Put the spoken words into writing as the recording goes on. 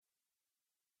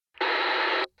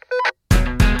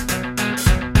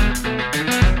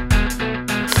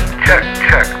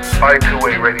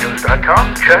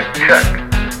twowayradios.com. Check.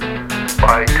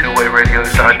 By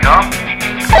twowayradios.com.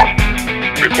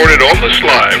 Recorded almost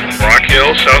live from Rock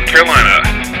Hill, South Carolina.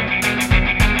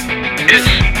 It's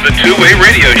the Two-Way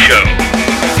Radio Show.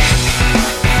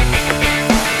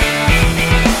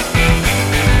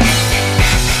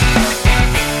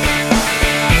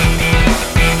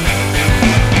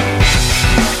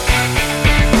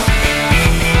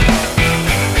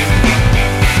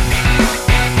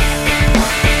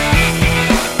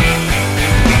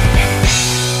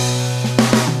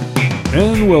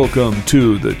 And welcome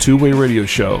to the Two-Way Radio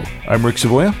Show. I'm Rick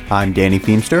Savoya. I'm Danny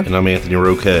Feemster. And I'm Anthony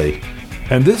Roque.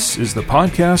 And this is the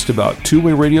podcast about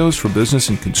two-way radios for business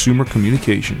and consumer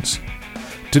communications.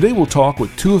 Today we'll talk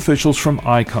with two officials from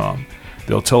ICOM.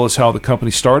 They'll tell us how the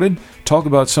company started, talk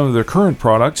about some of their current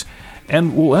products,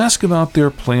 and we'll ask about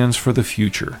their plans for the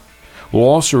future. We'll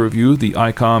also review the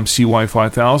ICOM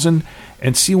CY5000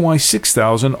 and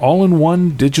CY6000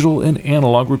 all-in-one digital and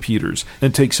analog repeaters,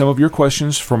 and take some of your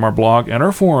questions from our blog and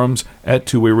our forums at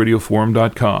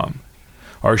twowayradioforum.com.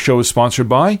 Our show is sponsored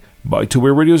by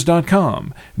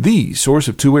twowayradios.com, the source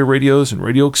of two-way radios and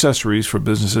radio accessories for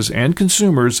businesses and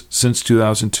consumers since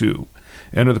 2002.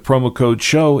 Enter the promo code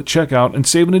SHOW at checkout and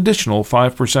save an additional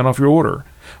 5% off your order.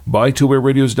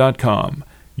 twowayradios.com,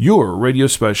 your radio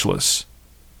specialists.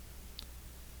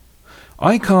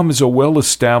 ICOM is a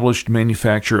well-established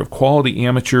manufacturer of quality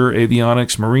amateur,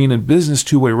 avionics, marine, and business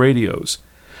two-way radios.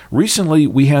 Recently,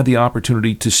 we had the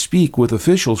opportunity to speak with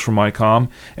officials from ICOM,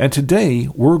 and today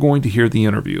we're going to hear the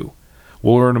interview.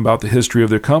 We'll learn about the history of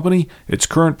their company, its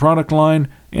current product line,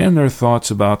 and their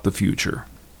thoughts about the future.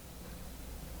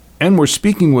 And we're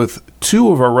speaking with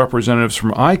two of our representatives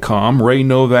from ICOM, Ray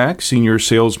Novak, Senior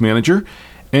Sales Manager,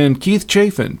 and Keith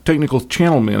Chafin, Technical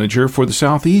Channel Manager for the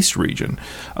Southeast region.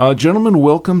 Gentlemen,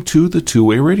 welcome to the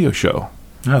Two-Way Radio Show.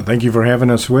 Oh, thank you for having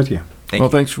us with you.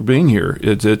 Thanks for being here.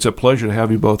 It's a pleasure to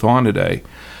have you both on today.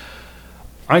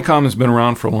 ICOM has been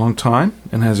around for a long time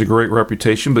and has a great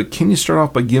reputation, but can you start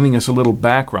off by giving us a little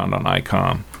background on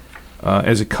ICOM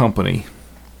as a company?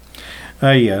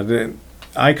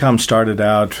 ICOM started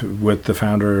out with the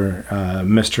founder,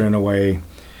 Mr. Inouye.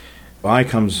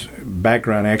 ICOM's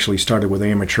background actually started with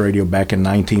amateur radio back in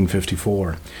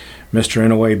 1954. Mr.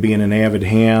 Inouye being an avid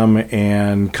ham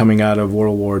and coming out of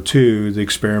World War II, the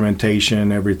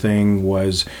experimentation, everything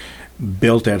was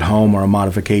built at home or a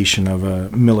modification of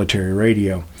a military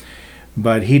radio.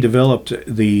 But he developed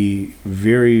the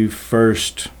very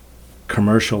first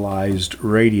commercialized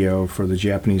radio for the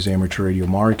Japanese amateur radio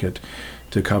market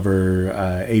to cover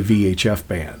a VHF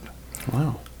band.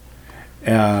 Wow.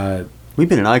 We've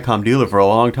been an ICOM dealer for a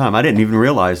long time. I didn't even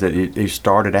realize that it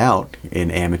started out in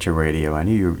amateur radio. I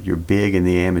knew you're big in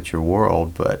the amateur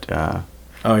world, but I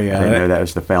didn't know that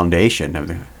was the foundation of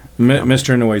the...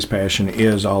 Mr. Inouye's passion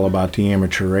is all about the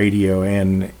amateur radio,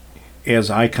 and as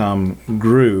ICOM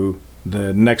grew,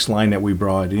 the next line that we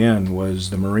brought in was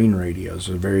the marine radios,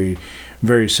 a very,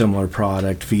 very similar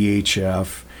product,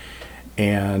 VHF,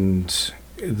 and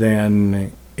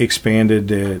then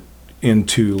expanded it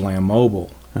into Lamb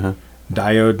Mobile. Uh-huh.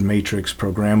 Diode matrix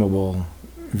programmable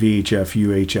VHF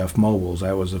UHF mobiles.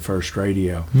 That was the first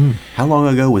radio. How long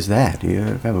ago was that? Do you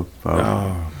have a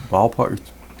ballpark?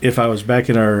 If I was back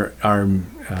in our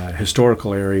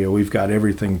historical area, we've got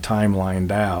everything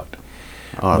timelined out.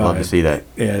 Oh, I'd love to see that.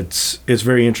 It's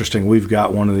very interesting. We've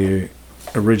got one of the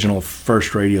original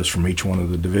first radios from each one of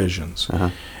the divisions.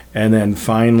 Uh-huh. And then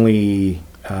finally,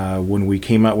 when we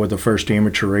came out with the first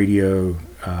amateur radio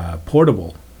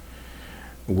portable,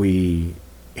 we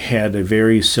had a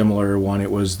very similar one.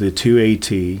 It was the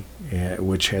 2AT,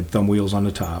 which had thumb wheels on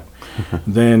the top.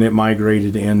 Then it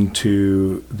migrated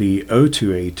into the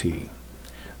O2AT.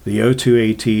 The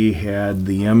O2AT had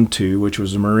the M2, which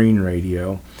was a marine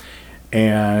radio,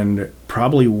 and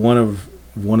probably one of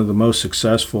the most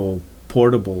successful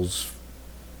portables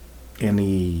in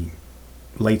the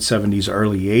late 70s,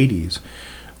 early 80s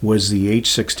was the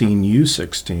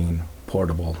H16U16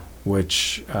 portable,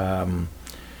 which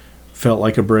felt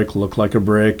like a brick, looked like a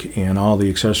brick, and all the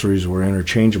accessories were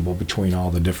interchangeable between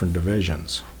all the different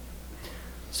divisions.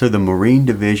 So the Marine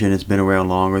Division has been around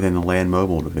longer than the Land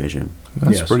Mobile Division.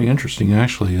 That's pretty interesting,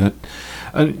 actually.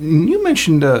 You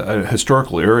mentioned a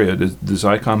historical area. Does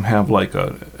ICOM have like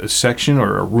a section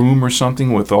or a room or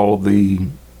something with all of the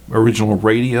original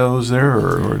radios there,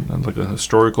 or like a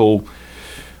historical,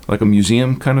 like a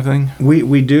museum kind of thing?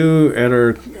 We do at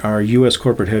our U.S.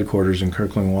 corporate headquarters in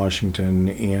Kirkland, Washington,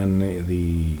 in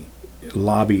the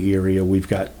lobby area. We've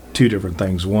got two different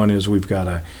things. One is we've got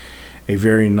a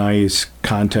very nice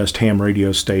contest ham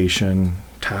radio station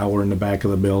tower in the back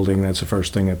of the building. That's the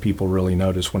first thing that people really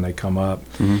notice when they come up.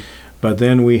 Mm-hmm. But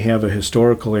then we have a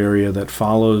historical area that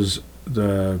follows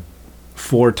the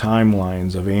 4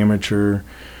 timelines of amateur,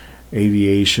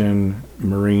 aviation,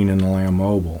 marine, and the land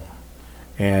mobile.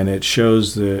 And it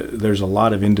shows that there's a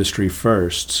lot of industry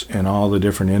firsts in all the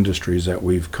different industries that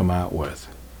we've come out with.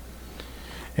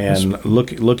 And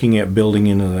looking at building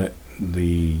into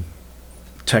the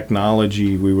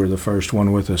technology, we were the first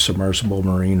one with a submersible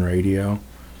marine radio.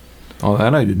 Oh,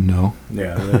 that I didn't know.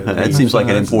 Yeah. That seems like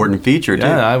an important feature, too.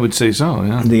 Yeah, I would say so,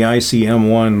 yeah. The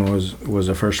ICM-1 was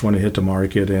the first one to hit the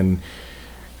market, and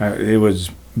it was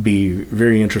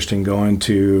very interesting going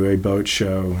to a boat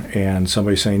show and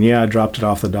somebody saying, yeah, I dropped it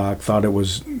off the dock, thought it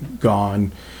was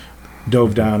gone,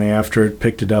 dove down after it,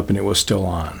 picked it up, and it was still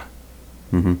on.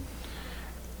 Mm-hmm.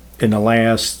 In the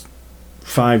last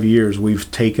 5 years,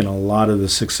 we've taken a lot of the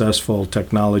successful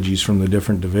technologies from the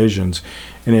different divisions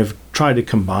and have tried to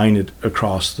combine it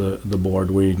across the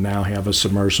board. We now have a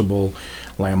submersible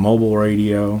land mobile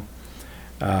radio.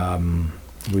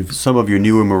 Some of your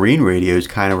newer marine radios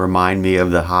kind of remind me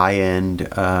of the high-end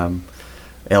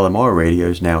LMR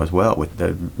radios now as well, with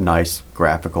the nice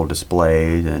graphical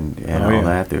displays and all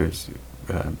that. There's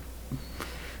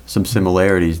some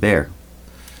similarities there.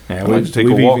 Yeah, I'd like to take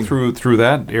a walk through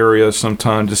that area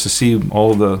sometime just to see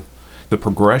all the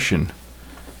progression.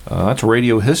 That's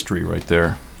radio history right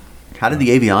there. How did the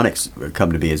avionics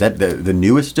come to be? Is that the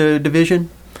newest division?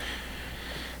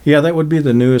 Yeah, that would be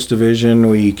the newest division.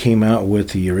 We came out with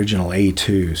the original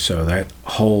A2, so that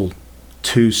whole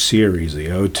 2 series, the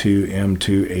O2,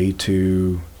 M2,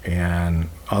 A2, and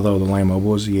although the land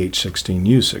mobile was the H16,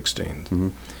 U16. Mm-hmm.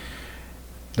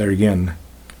 There again,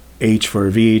 H for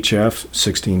VHF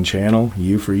 16 channel,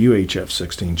 U for UHF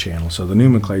 16 channel. So the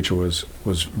nomenclature was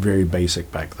very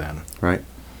basic back then. Right.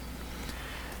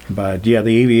 But yeah,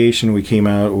 the aviation, we came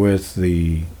out with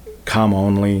the COM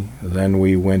only. Then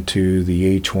we went to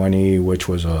the A20, which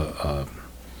was the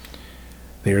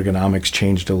ergonomics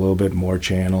changed a little bit, more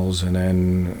channels, and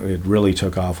then it really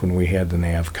took off when we had the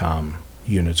NavCom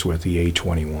units with the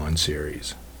A21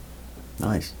 series.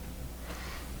 Nice.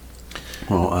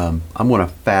 Well, I'm going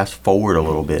to fast forward a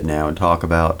little bit now and talk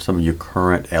about some of your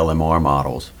current LMR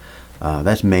models.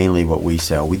 That's mainly what we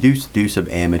sell. We do some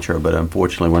amateur, but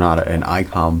unfortunately we're not an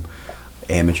ICOM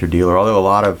amateur dealer, although a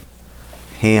lot of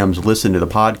hams listen to the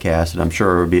podcast, and I'm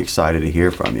sure would be excited to hear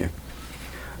from you.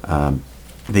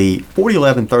 The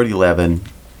 4011, 3011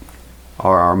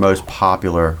 are our most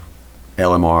popular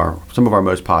LMR, some of our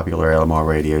most popular LMR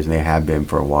radios, and they have been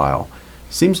for a while.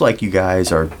 Seems like you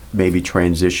guys are maybe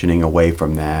transitioning away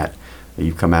from that.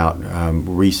 You've come out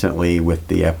recently with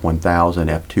the F1000,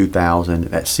 F2000.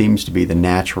 That seems to be the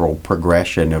natural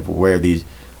progression of where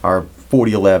our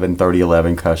 4011,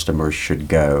 3011 customers should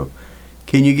go.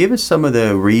 Can you give us some of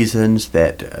the reasons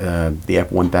that the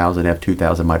F1000,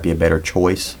 F2000 might be a better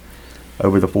choice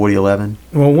over the 4011?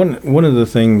 Well, one of the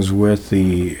things with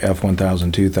the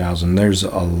F1000, 2000, there's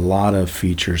a lot of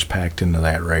features packed into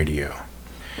that radio.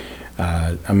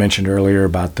 I mentioned earlier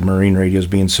about the marine radios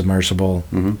being submersible.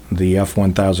 Mm-hmm. The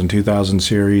F1000, 2000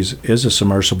 series is a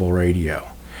submersible radio.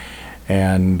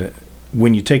 And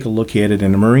when you take a look at it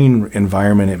in a marine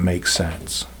environment, it makes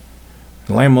sense.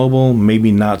 Land mobile,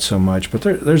 maybe not so much, but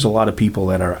there's a lot of people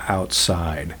that are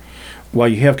outside. While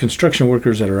you have construction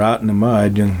workers that are out in the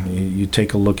mud, and you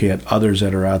take a look at others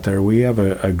that are out there, we have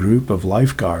a group of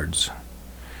lifeguards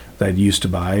that used to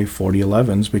buy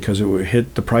 4011s because it would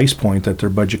hit the price point that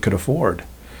their budget could afford.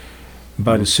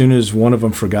 But as soon as one of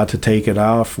them forgot to take it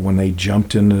off when they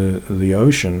jumped into the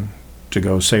ocean to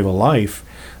go save a life,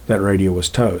 that radio was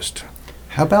toast.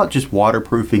 How about just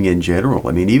waterproofing in general?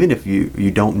 I mean, even if you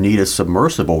don't need a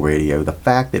submersible radio, the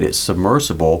fact that it's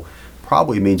submersible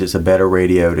probably means it's a better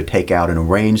radio to take out in a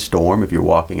rainstorm if you're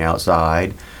walking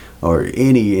outside or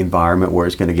any environment where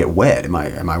it's going to get wet. Am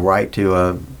I right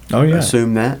to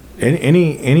assume that?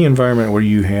 Any environment where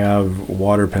you have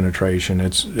water penetration,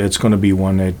 it's going to be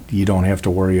one that you don't have to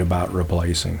worry about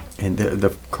replacing. And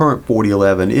the current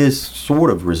 4011 is sort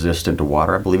of resistant to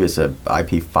water. I believe it's a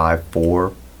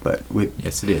IP54. But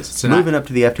yes, it is. It's moving up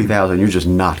to the F2000, you're just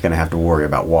not going to have to worry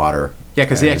about water. Yeah,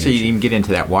 because they actually even get into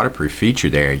that waterproof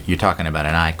feature there. You're talking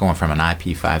about going from an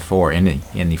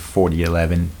IP54 in the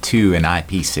 4011 to an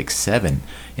IP67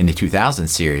 in the 2000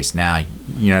 series. Now,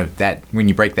 that when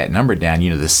you break that number down,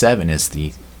 the 7 is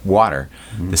the water.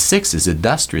 Mm-hmm. The 6 is a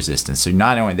dust resistance. So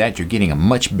not only that, you're getting a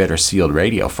much better sealed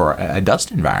radio for a dust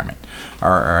environment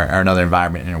or another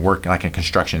environment in a work like a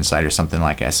construction site or something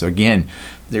like that. So again,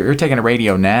 they're taking a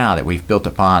radio now that we've built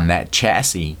upon that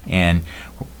chassis and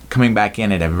coming back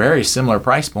in at a very similar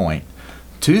price point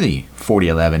to the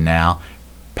 4011 now,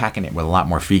 packing it with a lot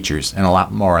more features and a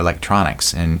lot more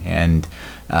electronics and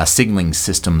signaling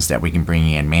systems that we can bring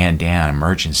in, man down,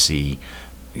 emergency,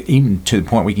 even to the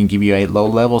point we can give you a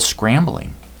low-level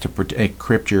scrambling to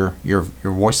encrypt your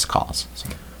voice calls.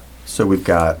 So we've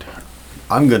got,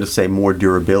 I'm going to say, more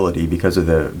durability because of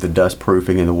the dust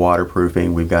proofing and the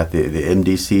waterproofing. We've got the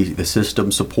MDC, the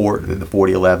system support that the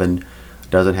 4011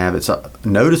 doesn't have. It's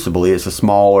noticeably, it's a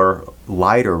smaller,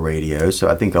 lighter radio, so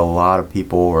I think a lot of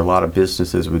people or a lot of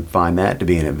businesses would find that to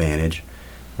be an advantage.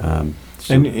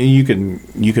 And you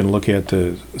can look at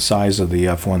the size of the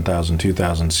F1000,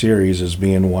 2000 series as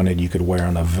being one that you could wear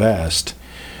on a vest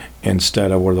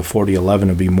instead of where the 4011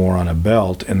 would be more on a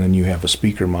belt, and then you have a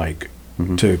speaker mic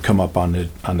to come up on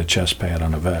the chest pad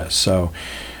on a vest. So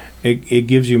it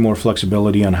gives you more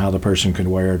flexibility on how the person could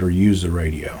wear it or use the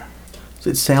radio. So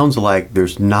it sounds like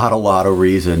there's not a lot of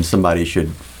reason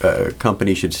a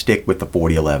company should stick with the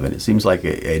 4011. It seems like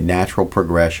a natural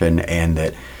progression, and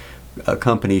that a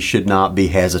company should not be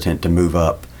hesitant to move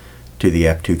up to the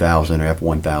F2000 or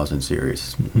F1000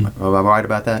 series. Am I right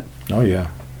about that? Oh, yeah.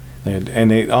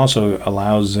 And it also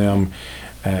allows them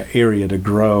area to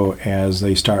grow as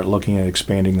they start looking at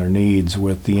expanding their needs.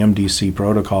 With the MDC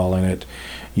protocol in it,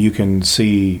 you can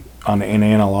see on an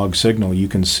analog signal, you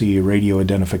can see radio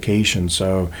identification.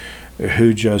 So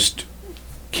who just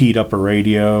keyed up a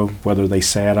radio, whether they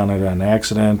sat on it on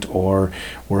accident or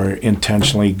were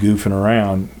intentionally goofing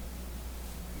around,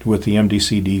 with the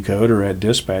MDC decoder at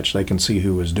dispatch, they can see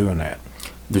who was doing that.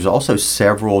 There's also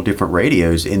several different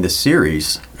radios in the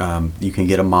series. You can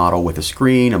get a model with a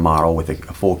screen, a model with a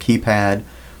full keypad,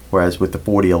 whereas with the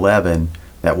 4011,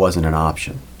 that wasn't an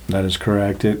option. That is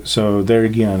correct. So there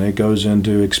again, it goes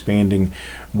into expanding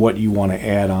what you want to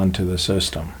add onto the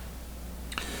system.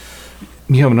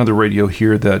 You have another radio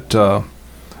here that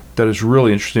is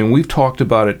really interesting. We've talked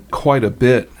about it quite a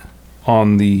bit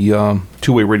on the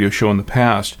two-way radio show in the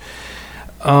past.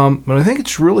 But I think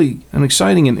it's really an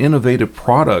exciting and innovative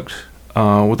product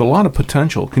with a lot of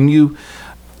potential. Can you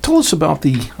tell us about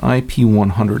the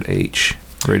IP100H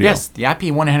radio? Yes, the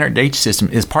IP100H system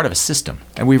is part of a system,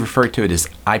 and we refer to it as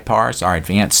IPARS, our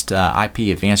advanced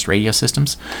IP advanced radio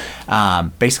systems.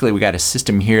 Basically, we got a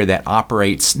system here that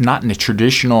operates not in the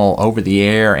traditional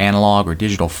over-the-air analog or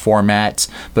digital formats,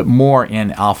 but more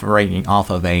in operating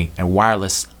off of a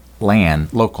wireless LAN,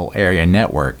 local area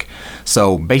network.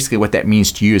 So basically what that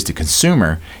means to you as the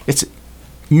consumer, it's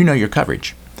your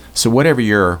coverage. So whatever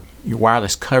your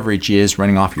wireless coverage is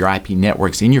running off your IP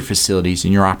networks in your facilities,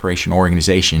 in your operational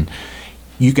organization,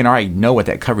 you can already know what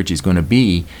that coverage is going to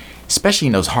be, especially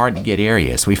in those hard-to-get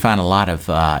areas. We find a lot of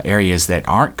areas that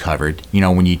aren't covered,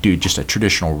 when you do just a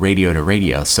traditional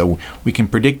radio-to-radio. So we can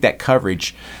predict that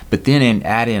coverage, but then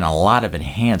add in a lot of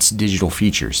enhanced digital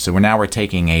features. So we're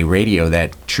taking a radio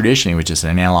that traditionally was just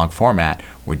an analog format,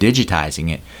 we're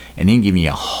digitizing it, and then giving you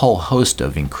a whole host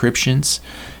of encryptions,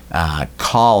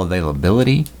 call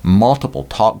availability, multiple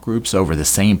talk groups over the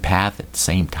same path at the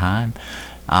same time.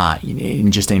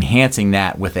 And just enhancing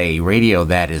that with a radio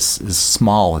that is as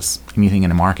small as anything in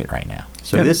the market right now.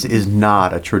 So this is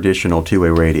not a traditional two-way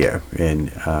radio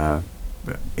in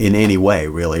any way,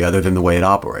 really, other than the way it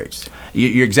operates.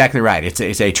 You're exactly right.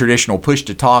 It's a traditional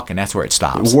push-to-talk, and that's where it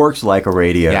stops. It works like a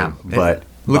radio, but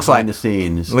looks behind like the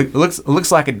scenes.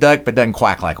 Looks like a duck, but doesn't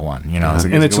quack like one.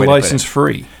 And it's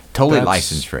license-free. Totally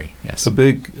license-free, yes.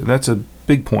 That's a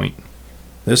big point.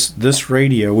 This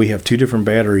radio, we have two different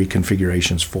battery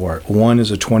configurations for it. One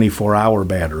is a 24-hour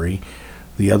battery.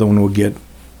 The other one will get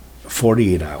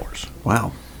 48 hours.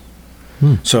 Wow.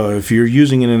 So if you're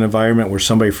using it in an environment where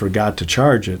somebody forgot to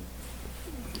charge it,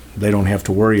 they don't have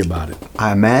to worry about it.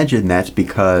 I imagine that's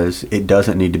because it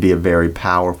doesn't need to be a very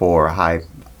powerful or high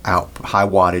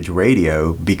wattage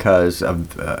radio because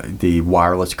of the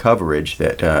wireless coverage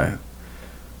that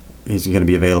is going to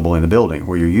be available in the building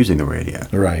where you're using the radio.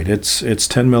 Right. It's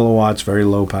 10 milliwatts, very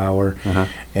low power.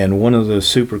 And one of the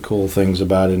super cool things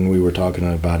about it, and we were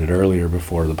talking about it earlier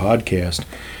before the podcast,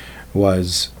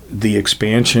 was the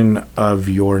expansion of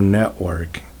your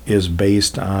network is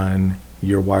based on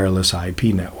your wireless IP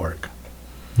network.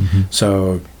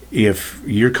 So if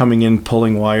you're coming in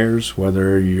pulling wires,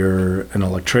 whether you're an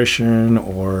electrician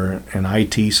or an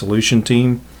IT solution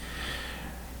team,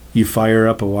 you fire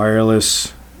up a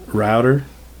wireless router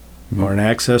or an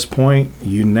access point,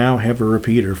 you now have a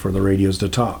repeater for the radios to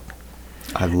talk.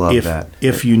 I love that.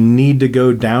 If you need to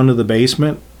go down to the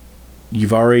basement,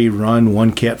 you've already run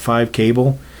one Cat 5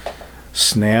 cable,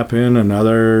 snap in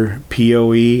another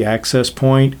PoE access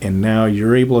point, and now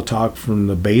you're able to talk from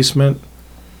the basement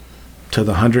to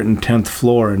the 110th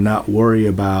floor and not worry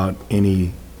about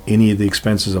any any of the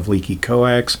expenses of leaky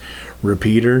coax,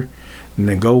 repeater. And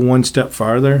then go one step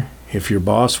farther. If your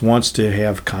boss wants to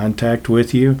have contact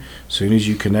with you, as soon as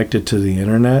you connect it to the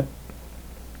internet,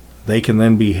 they can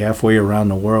then be halfway around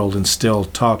the world and still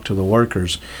talk to the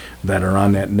workers that are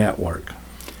on that network.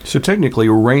 So technically,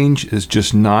 range is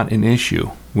just not an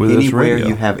issue with this Anywhere radio.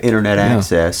 you have internet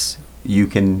access, you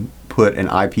can put an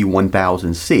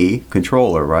IP1000C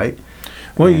controller, right?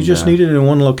 Well, you And, just need it in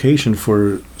one location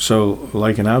so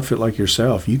like an outfit like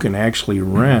yourself, you can actually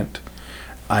rent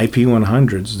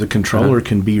IP100s. The controller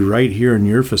can be right here in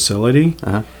your facility.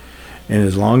 Uh-huh. And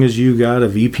as long as you got a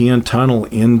VPN tunnel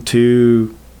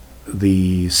into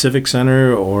the Civic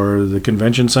Center or the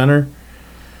Convention Center,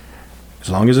 as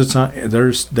long as it's on,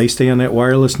 they stay on that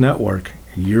wireless network,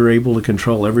 you're able to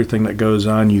control everything that goes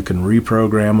on. You can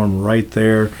reprogram them right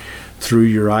there through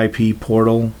your IP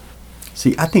portal.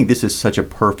 See, I think this is such a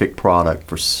perfect product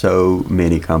for so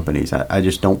many companies. I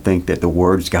just don't think that the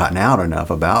word's gotten out enough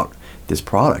about this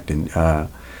product. And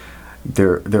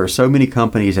there are so many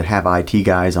companies that have IT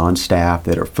guys on staff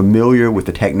that are familiar with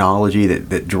the technology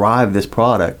that drive this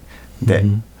product that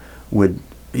would,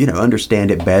 understand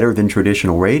it better than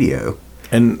traditional radio.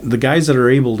 And the guys that are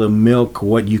able to milk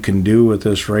what you can do with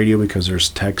this radio, because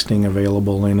there's texting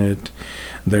available in it.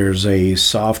 There's a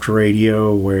soft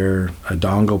radio where a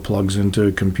dongle plugs into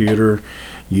a computer,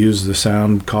 use the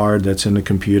sound card that's in the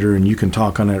computer, and you can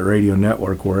talk on that radio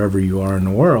network wherever you are in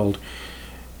the world.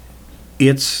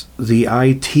 It's the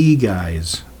IT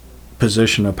guy's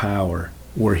position of power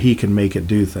where he can make it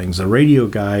do things. The radio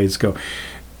guys go,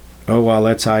 oh, well,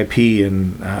 that's IP,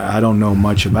 and I don't know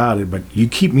much about it, but you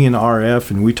keep me in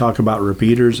RF, and we talk about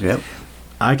repeaters, Yep.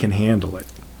 I can handle it.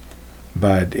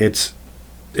 But it's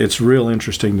real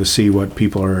interesting to see what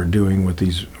people are doing with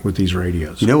these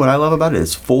radios. You know what I love about it?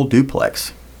 It's full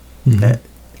duplex. That,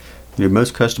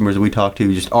 most customers we talk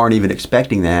to just aren't even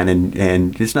expecting that,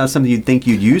 and it's not something you'd think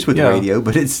you'd use with radio,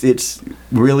 but it's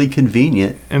really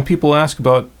convenient. And people ask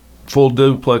about full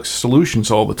duplex solutions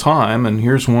all the time, and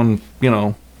here's one,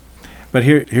 But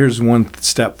here's one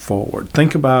step forward.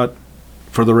 Think about,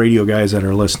 for the radio guys that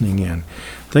are listening in,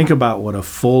 think about what a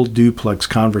full duplex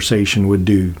conversation would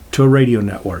do to a radio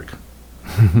network.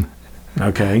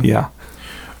 Okay? Yeah.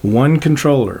 One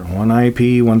controller, one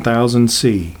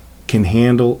IP1000C, can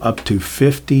handle up to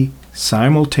 50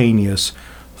 simultaneous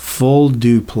full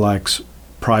duplex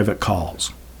private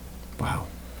calls. Wow.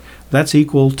 That's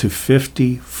equal to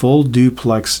 50 full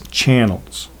duplex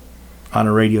channels on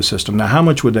a radio system. Now, how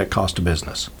much would that cost a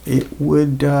business? It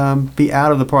would be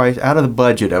out of the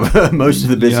budget of most of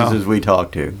the businesses we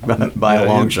talk to by a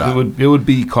long shot. It would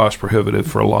be cost prohibitive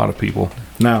for a lot of people.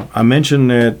 Now, I mentioned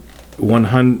that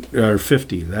 100 or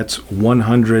 50, that's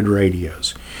 100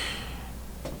 radios.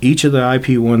 Each of the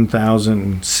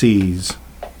IP1000Cs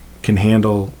can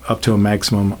handle up to a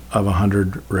maximum of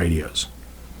 100 radios.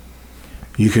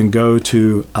 You can go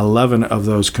to 11 of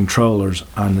those controllers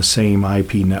on the same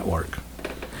IP network.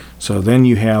 So then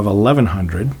you have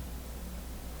 1,100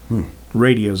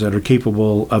 radios that are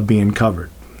capable of being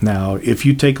covered. Now, if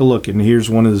you take a look, and here's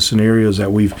one of the scenarios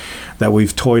that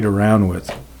we've toyed around with.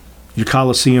 Your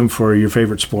Coliseum for your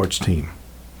favorite sports team.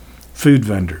 Food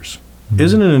vendors.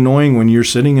 Isn't it annoying when you're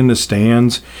sitting in the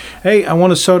stands? Hey, I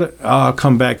want a soda. I'll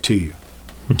come back to you.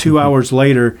 2 hours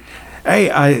later, hey,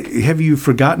 have you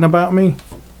forgotten about me?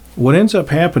 What ends up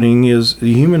happening is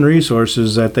the human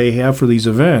resources that they have for these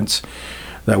events,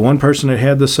 that one person that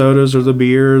had the sodas or the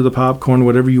beer or the popcorn,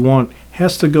 whatever you want,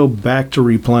 has to go back to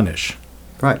replenish.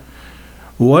 Right.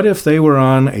 What if they were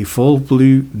on a full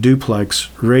blue duplex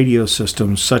radio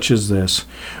system such as this,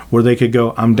 where they could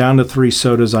go, I'm down to 3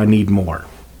 sodas, I need more.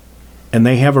 And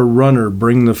they have a runner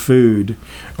bring the food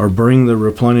or bring the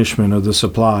replenishment of the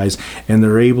supplies, and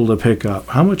they're able to pick up.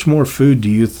 How much more food do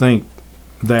you think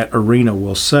that arena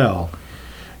will sell,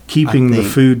 keeping the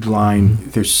food line?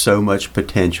 There's so much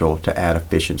potential to add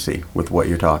efficiency with what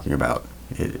you're talking about.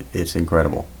 It's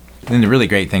incredible. And the really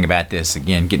great thing about this,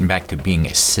 again, getting back to being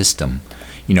a system,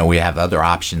 we have other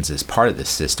options as part of this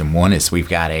system. One is we've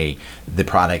got the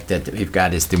product that we've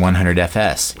got is the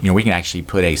 100FS. We can actually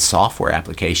put a software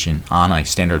application on a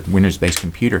standard Windows-based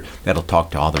computer that'll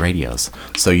talk to all the radios.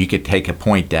 So you could take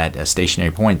a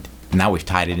stationary point. Now we've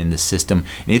tied it in the system,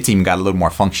 and it's even got a little more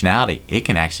functionality. It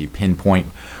can actually pinpoint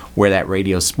where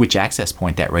which access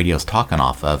point that radio is talking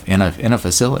off of in a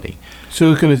facility.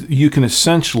 So you can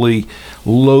essentially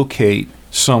locate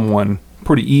someone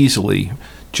pretty easily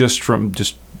just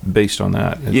based on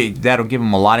that. Yeah, that'll give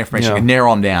them a lot of information. Yeah. And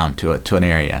narrow them down to an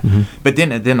area. But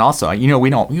then also, we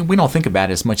don't think about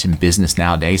it as much in business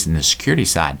nowadays in the security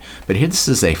side. But here, this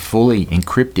is a fully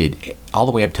encrypted, all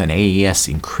the way up to an AES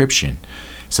encryption.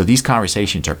 So these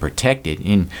conversations are protected,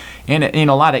 and a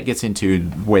lot of it gets into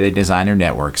the way they design their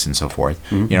networks and so forth.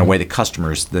 Way the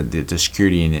customers, the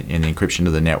security and the encryption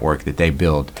of the network that they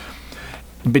build.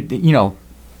 But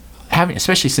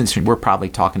especially since we're probably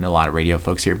talking to a lot of radio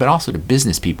folks here, but also to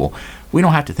business people, we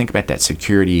don't have to think about that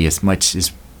security as much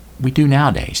as we do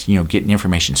nowadays. Getting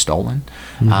information stolen,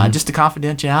 just the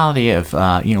confidentiality of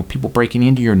people breaking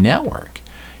into your network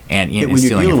and when you're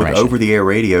stealing dealing with information. over-the-air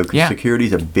radio, security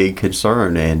is a big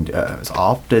concern, and it's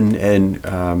often an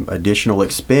additional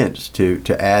expense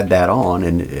to add that on,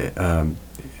 and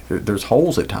there's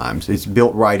holes at times. It's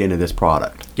built right into this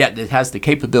product. Yeah, it has the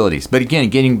capabilities. But again,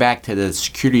 getting back to the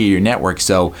security of your network,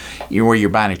 so where you're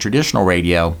buying a traditional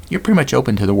radio, you're pretty much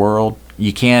open to the world.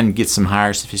 You can get some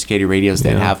higher sophisticated radios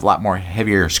that have a lot more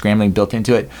heavier scrambling built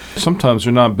into it. Sometimes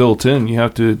they're not built in. You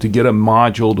have to get a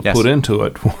module to put into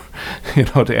it,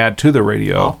 to add to the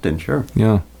radio. Often, sure.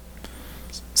 Yeah.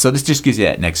 So this just gives you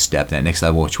that next step, that next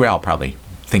level, which we all probably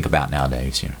think about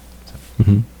nowadays.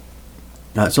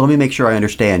 So let me make sure I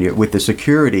understand. With the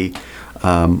security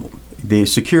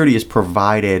is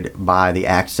provided by the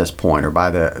access point or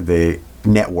by the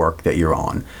network that you're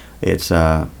on. It's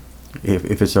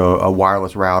if it's a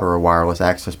wireless router or a wireless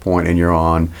access point and you're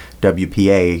on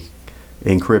WPA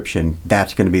encryption,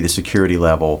 that's going to be the security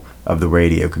level of the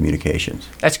radio communications.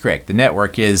 That's correct. The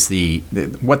network is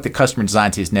what the customer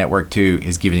designs his network to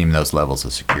is giving him those levels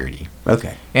of security.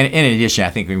 Okay. And in addition, I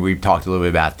think we've talked a little bit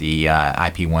about the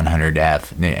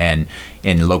IP100F and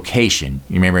in location.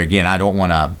 You remember, again, I don't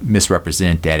want to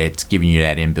misrepresent that it's giving you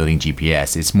that in-building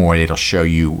GPS. It's more it'll show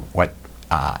you what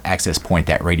access point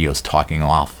that radio is talking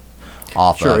off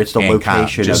sure, of. It's the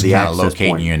location of the access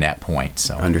locating point. you in that point.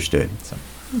 So Understood.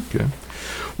 Okay.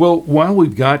 Well, while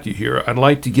we've got you here, I'd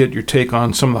like to get your take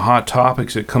on some of the hot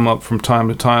topics that come up from time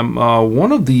to time.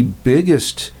 One of the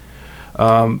biggest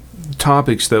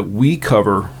topics that we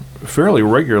cover fairly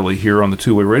regularly here on the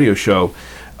Two-Way Radio Show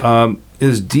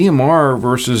is DMR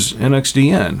versus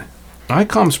NXDN.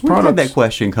 ICOM's products. We've had that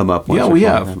question come up once. Yeah, we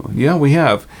have. Yeah, we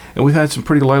have. And we've had some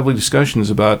pretty lively discussions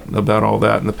about all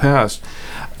that in the past.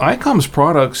 ICOM's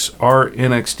products are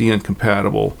NXDN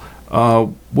compatible.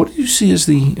 What do you see as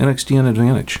the NXDN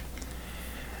advantage?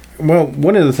 Well,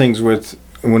 one of the things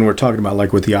when we're talking about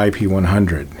with the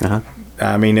IP100,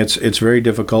 I mean, it's very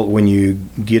difficult when you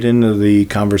get into the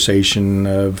conversation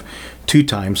of 2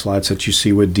 time slots that you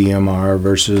see with DMR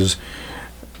versus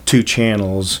 2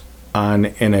 channels on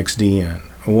NXDN.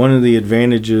 One of the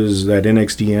advantages that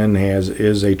NXDN has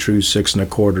is a true 6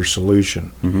 1/4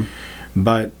 solution.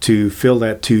 But to fill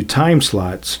that 2 time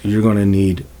slots, you're going to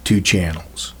need 2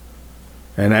 channels.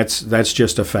 And that's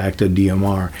just a fact of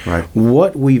DMR. Right.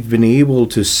 What we've been able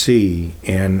to see,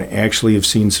 and actually have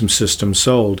seen some systems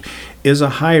sold, is a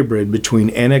hybrid between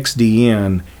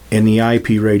NXDN and the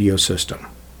IP radio system.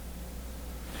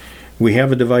 We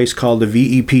have a device called the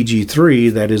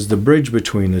VEPG3 that is the bridge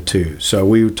between the two. So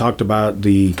we talked about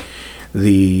the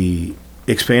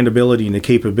expandability and the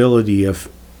capability of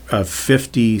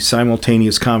 50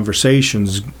 simultaneous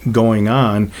conversations going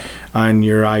on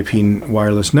your IP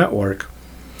wireless network.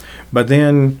 But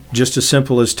then just as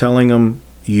simple as telling them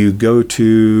you go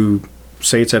to,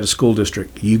 say it's at a school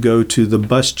district, you go to the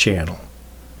bus channel.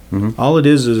 All it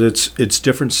is it's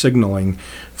different signaling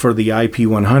for the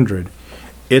IP100.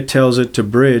 It tells it to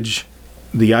bridge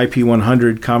the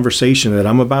IP100 conversation that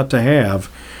I'm about to have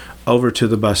over to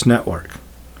the bus network.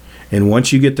 And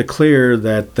once you get the clear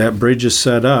that that bridge is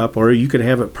set up, or you could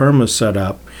have it perma set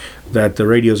up, that the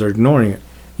radios are ignoring it,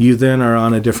 you then are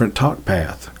on a different talk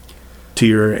path to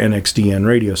your NXDN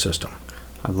radio system.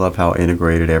 I love how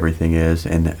integrated everything is,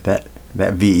 and that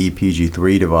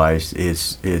VEPG3 device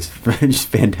is just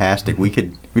fantastic. We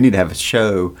need to have a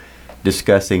show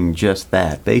discussing just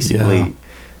that. Basically,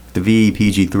 the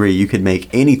VEPG3, you could make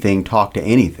anything talk to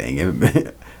anything. I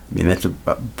mean, that's a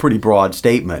pretty broad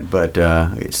statement, but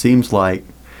it seems like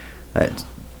that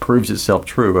proves itself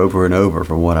true over and over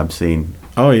from what I've seen.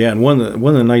 Oh yeah, and one of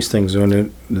the nice things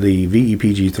on the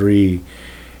VEPG3,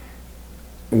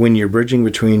 when you're bridging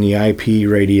between the IP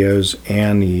radios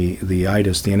and the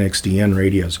IDIS, the NXDN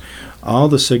radios, all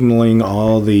the signaling,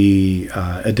 all the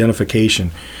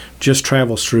identification just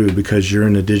travels through because you're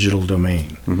in a digital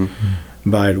domain.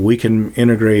 But we can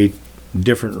integrate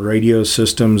different radio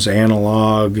systems,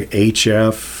 analog,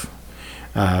 HF,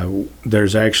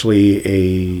 There's actually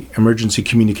a emergency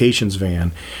communications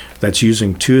van that's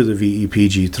using 2 of the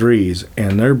VEPG3s,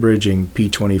 and they're bridging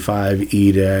P25,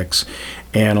 EDEX,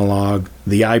 analog,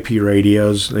 the IP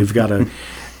radios. They've got a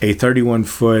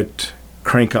 31-foot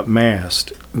crank-up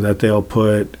mast that they'll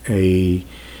put a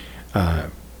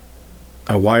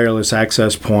wireless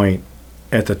access point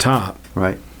at the top,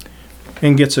 Right.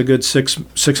 and gets a good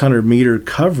 600 meter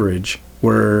coverage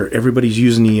where everybody's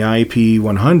using the IP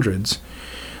 100s.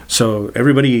 So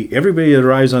everybody that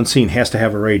arrives on scene has to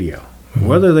have a radio,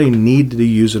 whether they need to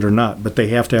use it or not, but they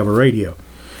have to have a radio.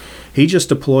 He just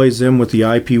deploys them with the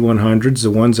IP 100s,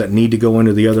 the ones that need to go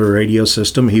into the other radio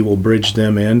system. He will bridge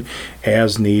them in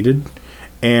as needed,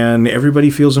 and everybody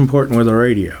feels important with a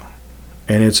radio.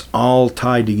 And it's all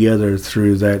tied together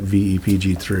through that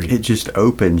VEPG3. It just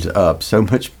opens up so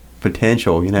much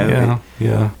potential, you know.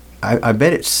 Yeah. I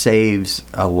bet it saves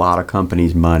a lot of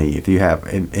companies money if you have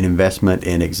an investment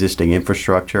in existing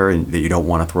infrastructure and that you don't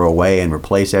want to throw away and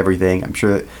replace everything. I'm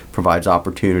sure it provides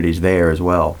opportunities there as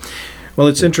well. Well,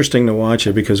 it's interesting to watch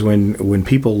it because when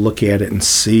people look at it and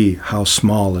see how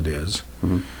small it is,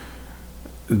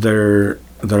 they're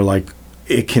like,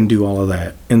 it can do all of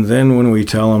that. And then when we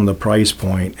tell them the price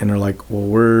point, and they're like, well,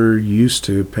 we're used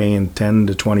to paying $10,000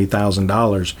 to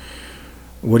 $20,000.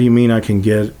 What do you mean I can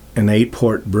get an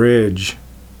 8-port bridge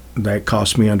that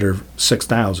costs me under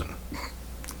 $6,000?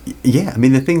 Yeah, I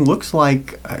mean, the thing looks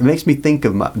like, it makes me think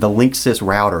of the Linksys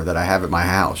router that I have at my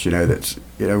house, you know, that's,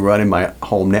 you know, running my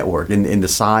home network in the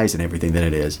size and everything that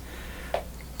it is.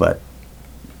 But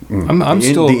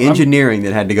the engineering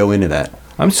that had to go into that.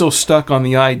 I'm still stuck on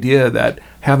the idea that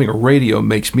having a radio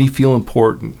makes me feel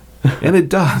important, and it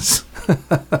does.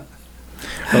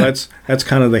 Well, that's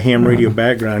kind of the ham radio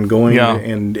background, going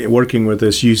and working with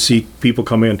this. You see people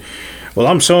come in, well,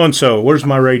 I'm so-and-so, where's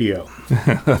my radio?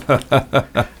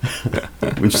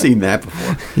 We've seen that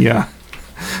before. Yeah.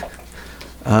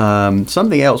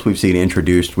 Something else we've seen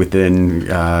introduced within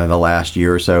the last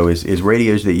year or so is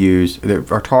radios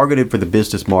that are targeted for the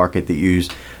business market that use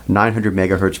 900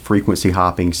 megahertz frequency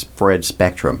hopping spread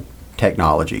spectrum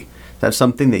technology. That's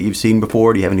something that you've seen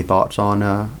before. Do you have any thoughts on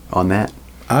that?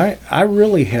 I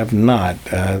really have not.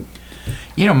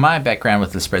 You know, my background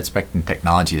with the spread spectrum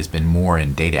technology has been more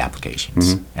in data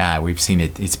applications. We've seen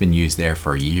it's been used there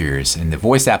for years. And the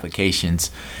voice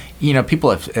applications, you know, people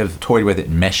have toyed with it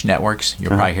in mesh networks. You'll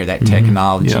probably hear that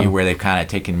technology where they've kind of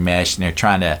taken mesh and they're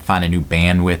trying to find a new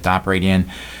bandwidth to operate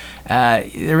in.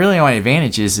 The really only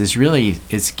advantage is really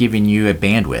it's giving you a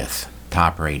bandwidth to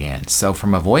operate in. So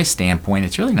from a voice standpoint,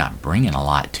 it's really not bringing a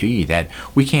lot to you that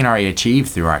we can't already achieve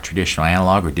through our traditional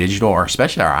analog or digital, or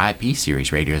especially our IP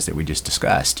series radios that we just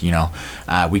discussed. You know,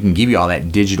 we can give you all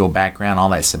that digital background, all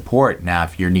that support. Now,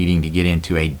 if you're needing to get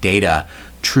into a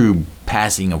true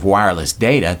passing of wireless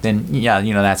data, then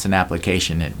that's an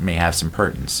application that may have some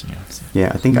pertinence. You know.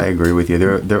 Yeah, I think I agree with you.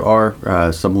 There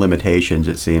are some limitations.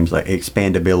 It seems like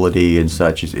expandability and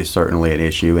such is certainly an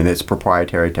issue, and it's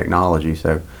proprietary technology.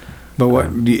 So. But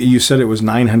what you said, it was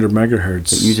 900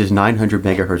 megahertz. It uses 900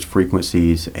 megahertz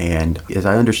frequencies, and as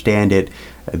I understand it,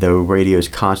 the radio is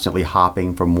constantly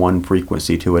hopping from one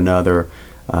frequency to another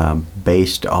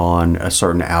based on a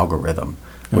certain algorithm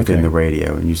within the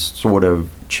radio, and you sort of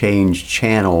change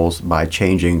channels by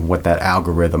changing what that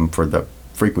algorithm for the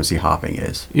frequency hopping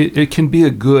is. It can be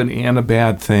a good and a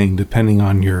bad thing depending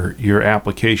on your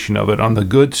application of it. On the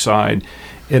good side,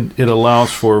 it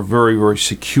allows for very, very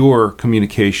secure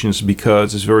communications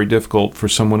because it's very difficult for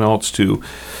someone else to...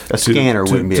 A scanner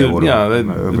wouldn't be able to... Yeah,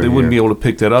 they wouldn't be able to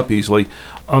pick that up easily.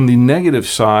 On the negative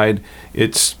side,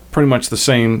 it's pretty much the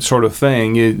same sort of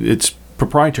thing. It's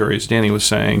proprietary, as Danny was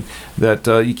saying, that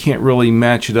you can't really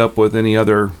match it up with any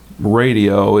other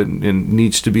radio. It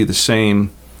needs to be the same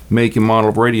make and model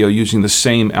of radio using the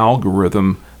same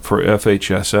algorithm for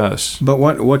FHSS. But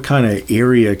what kind of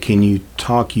area can you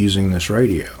talk using this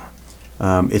radio?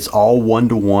 It's all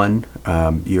one-to-one.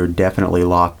 You're definitely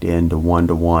locked into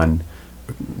one-to-one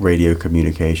radio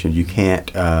communication. You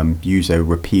can't use a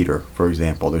repeater, for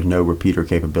example. There's no repeater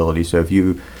capability. So if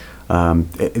you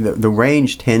the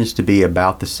range tends to be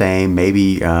about the same,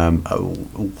 maybe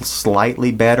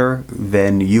slightly better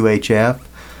than UHF,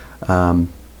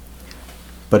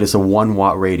 but it's a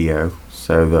 1-watt radio.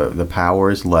 So the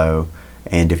power is low,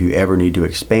 and if you ever need to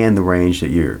expand the range that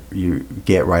you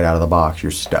get right out of the box,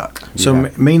 you're stuck.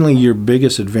 Mainly your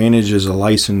biggest advantage is a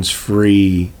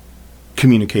license-free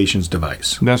communications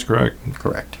device. That's correct.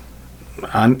 Correct.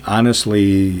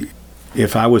 Honestly,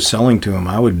 if I was selling to him,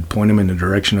 I would point him in the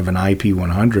direction of an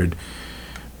IP100,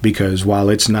 because while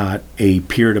it's not a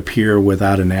peer-to-peer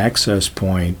without an access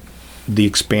point, the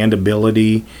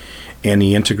expandability and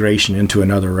the integration into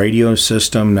another radio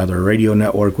system, another radio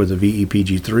network with a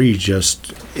VEPG3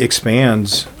 just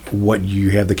expands what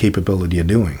you have the capability of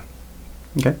doing.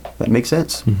 Okay, that makes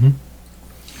sense.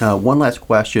 One last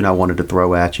question I wanted to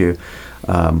throw at you.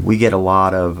 We get a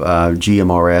lot of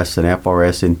GMRS and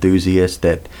FRS enthusiasts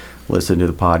that listen to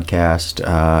the podcast,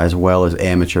 as well as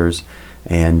amateurs.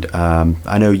 And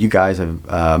I know you guys have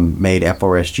made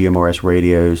FRS, GMRS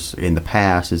radios in the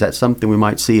past. Is that something we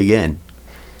might see again?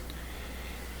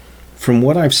 From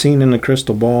what I've seen in the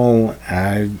crystal ball,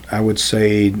 I would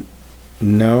say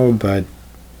no, but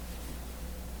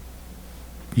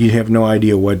you have no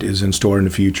idea what is in store in the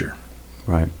future.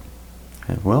 Right.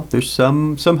 Well, there's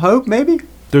some hope, maybe?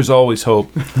 There's always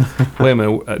hope. Wait a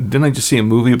minute. Didn't I just see a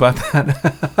movie about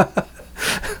that?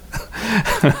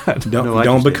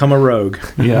 Don't become a rogue.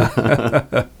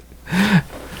 Yeah.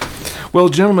 Well,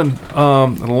 gentlemen,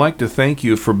 I'd like to thank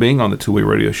you for being on the Two Way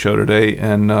Radio Show today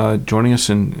and joining us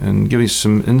and giving us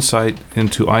some insight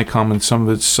into ICOM and some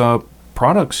of its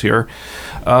products here.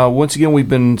 Once again, we've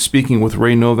been speaking with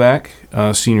Ray Novak,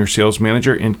 Senior Sales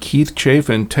Manager, and Keith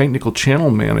Chafin, Technical Channel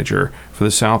Manager for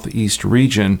the Southeast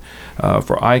region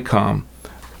for ICOM.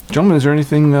 Gentlemen, is there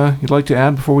anything you'd like to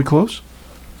add before we close?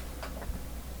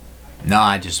 No,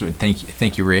 I just would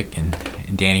thank you, Rick and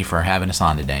Danny, for having us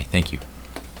on today. Thank you.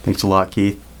 Thanks a lot,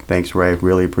 Keith. Thanks, Ray.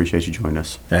 Really appreciate you joining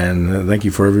us. And thank you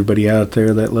for everybody out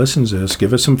there that listens to us.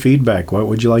 Give us some feedback. What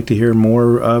would you like to hear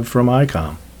more of from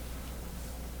ICOM?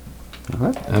 All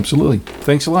right. Absolutely.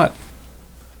 Thanks a lot.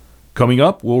 Coming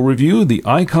up, we'll review the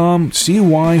ICOM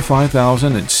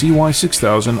CY5000 and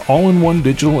CY6000 all-in-one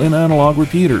digital and analog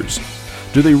repeaters.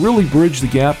 Do they really bridge the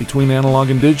gap between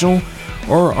analog and digital,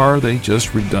 or are they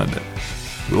just redundant?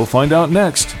 We'll find out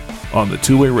next on the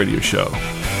Two Way Radio Show.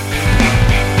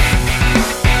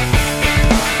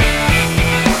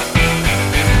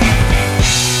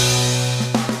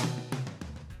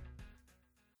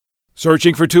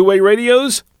 Searching for two-way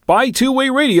radios? Buy Two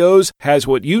Way Radios has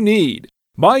what you need.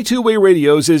 Buy Two Way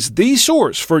Radios is the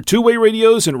source for two-way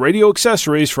radios and radio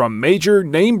accessories from major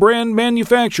name-brand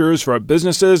manufacturers for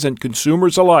businesses and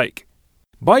consumers alike.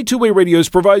 Buy Two Way Radios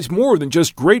provides more than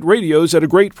just great radios at a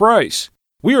great price.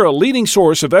 We are a leading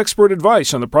source of expert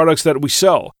advice on the products that we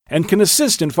sell and can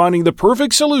assist in finding the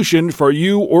perfect solution for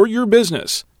you or your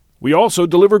business. We also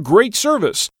deliver great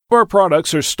service. Our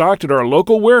products are stocked at our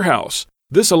local warehouse.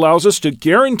 This allows us to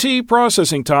guarantee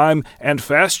processing time and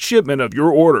fast shipment of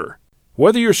your order.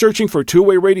 Whether you're searching for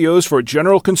two-way radios for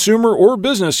general consumer or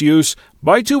business use,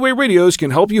 Buy Two Way Radios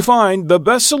can help you find the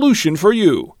best solution for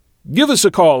you. Give us a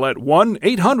call at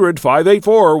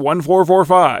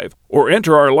 1-800-584-1445 or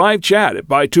enter our live chat at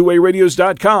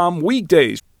buytwowayradios.com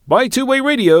weekdays. Buy Two Way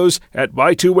Radios at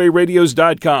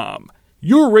buytwowayradios.com.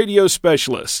 Your radio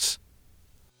specialists.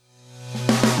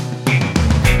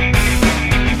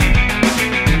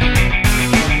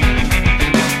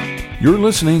 You're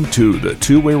listening to the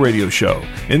Two Way Radio Show,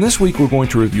 and this week we're going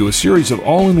to review a series of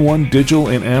all-in-one digital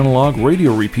and analog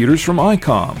radio repeaters from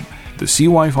ICOM, the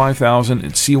CY5000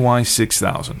 and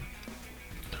CY6000.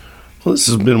 Well, this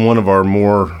has been one of our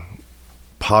more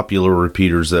popular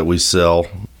repeaters that we sell.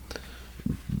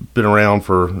 Been around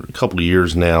for a couple of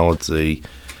years now. It's a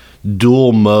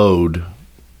dual mode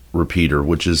repeater,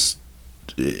 which is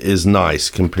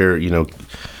nice.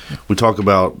 We talk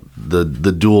about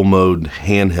the dual mode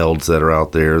handhelds that are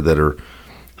out there that are,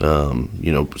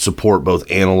 support both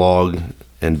analog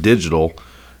and digital.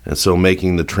 And so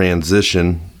making the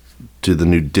transition to the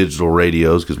new digital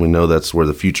radios, because we know that's where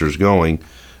the future is going,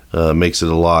 makes it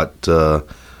a lot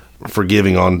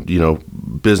forgiving on,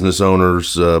 business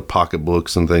owners,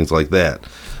 pocketbooks and things like that.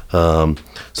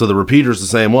 So the repeater is the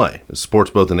same way. It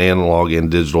supports both an analog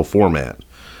and digital format.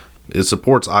 It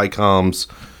supports ICOM's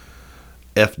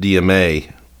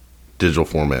FDMA digital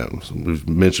format. We've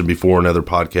mentioned before in other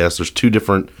podcasts, there's two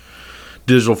different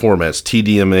digital formats.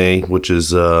 TDMA, which is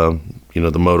the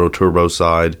Moto Turbo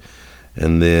side,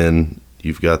 and then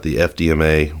you've got the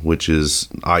FDMA, which is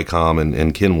ICOM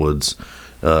and Kenwood's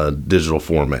digital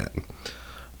format.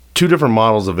 Two different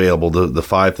models available, the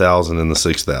 5000 and the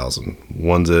 6000.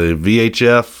 One's a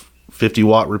VHF 50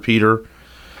 watt repeater.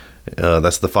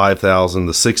 That's the 5000.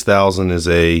 The 6000 is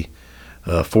a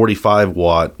 45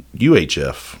 watt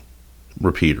UHF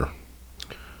repeater.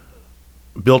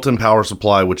 Built-in power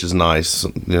supply, which is nice.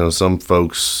 Some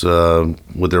folks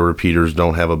with their repeaters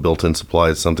don't have a built-in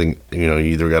supply. It's something, you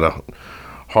either got to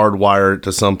hardwire it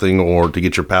to something or to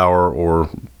get your power or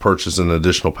purchase an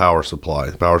additional power supply.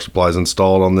 The power supply is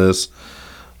installed on this.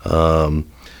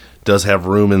 Does have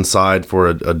room inside for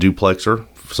a duplexer.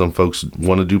 Some folks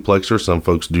want a duplexer, some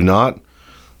folks do not.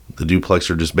 The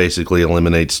duplexer just basically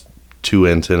eliminates 2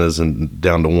 antennas and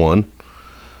down to 1.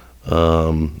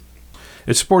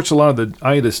 It supports a lot of the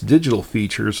IDIS digital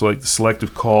features like the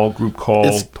selective call, group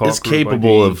call, it's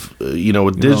capable of,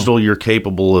 with digital, you're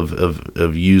capable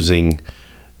of using,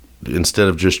 instead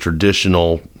of just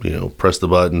traditional, press the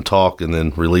button, talk, and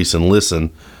then release and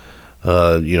listen.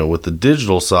 With the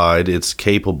digital side, it's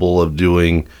capable of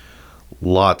doing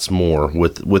lots more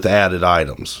with added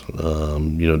items,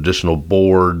 additional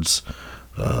boards,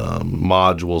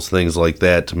 modules, things like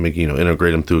that to make,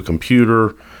 integrate them through a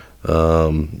computer,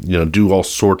 do all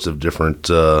sorts of different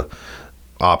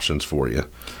options for you.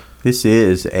 This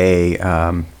is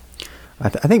I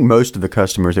think most of the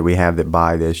customers that we have that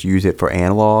buy this use it for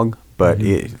analog, but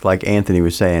like Anthony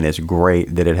was saying, it's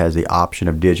great that it has the option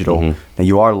of digital. Now,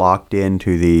 you are locked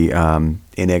into the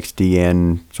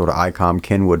NXDN sort of ICOM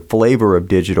Kenwood flavor of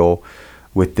digital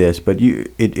with this, but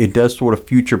it does sort of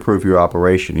future-proof your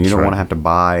operation. You don't want to have to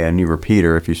buy a new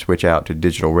repeater if you switch out to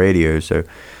digital radio, so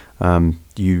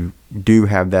you do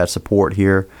have that support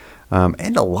here.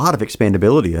 And a lot of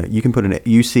expandability. You can put an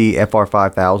UC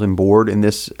FR5000 board in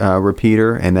this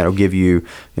repeater, and that'll give you,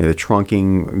 the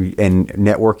trunking and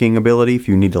networking ability if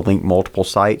you need to link multiple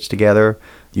sites together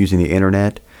using the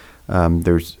internet.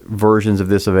 There's versions of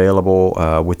this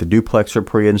available with the duplexer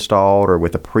pre-installed or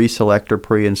with the pre-selector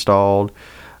pre-installed,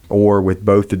 or with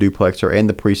both the duplexer and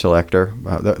the pre-selector.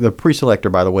 The pre-selector,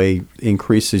 by the way,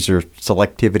 increases your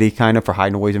selectivity kind of for high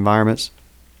noise environments.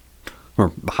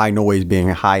 Or high noise being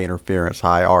high interference,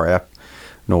 high RF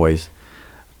noise.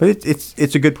 But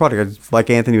it's a good product. Like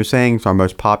Anthony was saying, it's our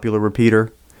most popular repeater.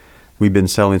 We've been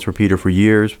selling this repeater for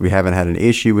years. We haven't had an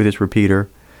issue with this repeater.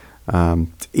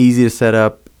 It's easy to set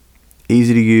up,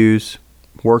 easy to use,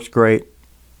 works great.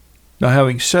 Now,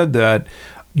 having said that,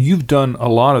 you've done a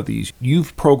lot of these.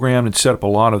 You've programmed and set up a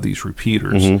lot of these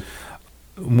repeaters.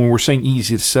 When we're saying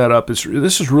easy to set up, this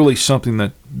is really something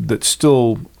that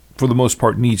still, for the most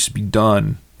part, needs to be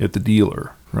done at the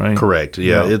dealer, right? Correct.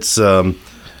 Yeah, it's very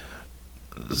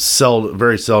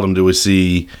seldom do we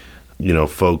see,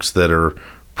 folks that are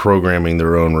programming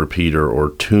their own repeater or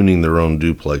tuning their own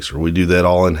duplexer. We do that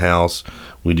all in-house.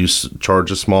 We do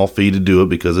charge a small fee to do it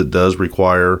because it does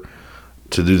require,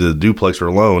 to do the duplexer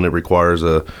alone, it requires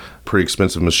a pretty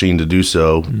expensive machine to do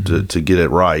so, to get it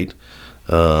right.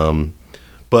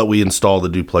 But we install the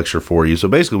duplexer for you. So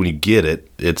basically, when you get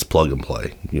it, it's plug and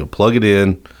play. Plug it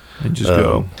in and just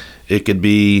go. It could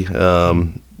be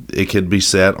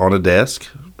set on a desk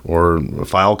or a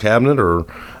file cabinet, or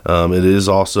it is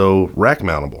also rack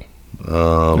mountable.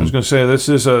 I was going to say, this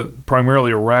is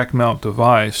primarily a rack mount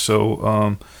device.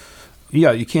 So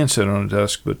you can set it on a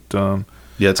desk, but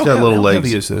it's got little legs. How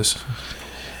heavy is this?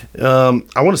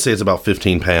 I want to say it's about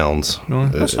 15 pounds. No,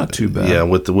 that's not too bad. Yeah,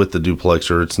 with the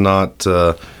duplexer, it's not.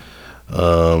 The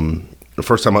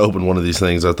first time I opened one of these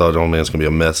things, I thought, "Oh man, it's gonna be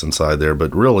a mess inside there."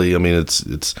 But really, I mean,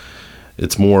 it's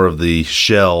more of the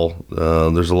shell.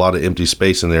 There's a lot of empty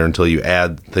space in there until you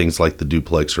add things like the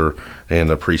duplexer and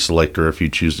a pre-selector if you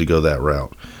choose to go that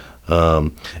route.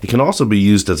 It can also be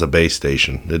used as a base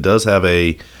station. It does have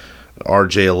a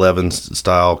RJ11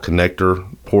 style connector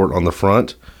port on the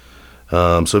front.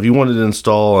 So if you wanted to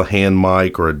install a hand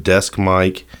mic or a desk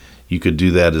mic, you could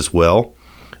do that as well.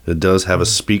 It does have a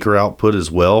speaker output as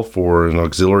well for an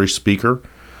auxiliary speaker.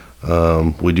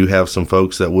 We do have some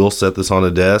folks that will set this on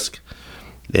a desk,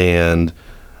 and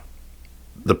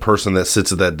the person that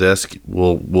sits at that desk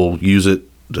will use it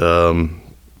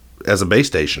as a base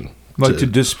station. Like to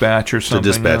dispatch or something? To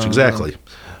dispatch, exactly.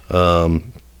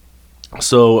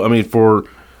 So, I mean,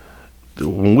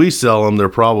 when we sell them, they're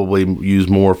probably used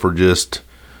more for just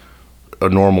a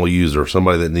normal user,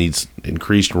 somebody that needs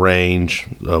increased range,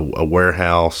 a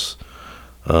warehouse.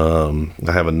 I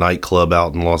have a nightclub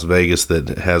out in Las Vegas that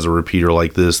has a repeater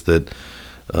like this. That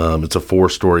it's a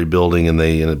 4-story building,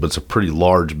 but it's a pretty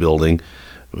large building.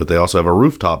 But they also have a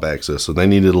rooftop access, so they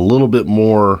needed a little bit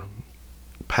more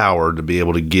power to be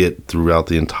able to get throughout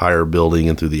the entire building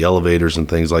and through the elevators and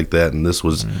things like that. And this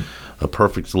was a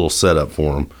perfect little setup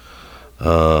for them.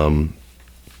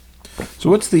 So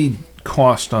what's the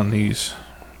cost on these?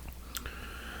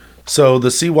 So the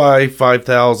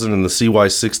CY5000 and the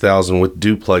CY6000 with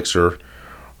duplexer,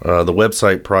 the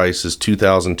website price is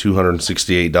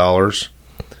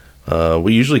 $2,268.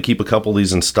 We usually keep a couple of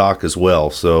these in stock as well,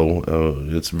 so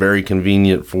it's very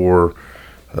convenient for.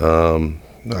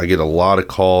 I get a lot of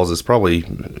calls. It's probably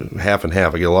half and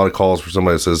half. I get a lot of calls for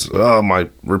somebody that says, "Oh, my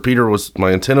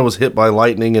antenna was hit by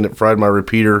lightning and it fried my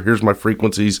repeater. Here's my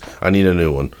frequencies. I need a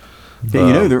new one."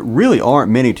 Yeah, there really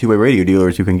aren't many two-way radio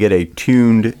dealers who can get a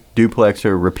tuned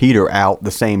duplexer repeater out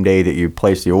the same day that you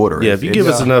place the order. Yeah, if you give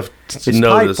us enough it's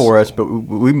notice. tight for us, but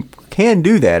we can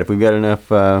do that if we've got enough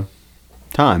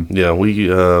time. Yeah,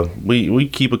 we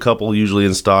keep a couple usually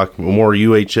in stock, more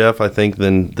UHF I think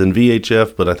than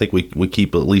VHF, but I think we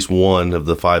keep at least one of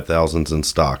the 5000s in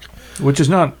stock. Which is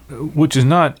not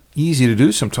easy to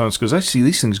do sometimes, because I see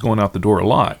these things going out the door a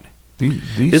lot.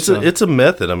 These, it's a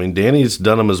method. I mean, Danny's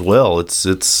done them as well. It's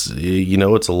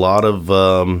a lot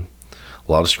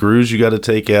of screws you got to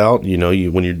take out.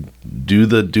 When you do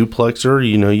the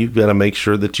duplexer, you've got to make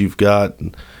sure that you've got.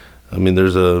 I mean,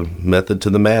 there's a method to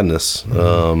the madness.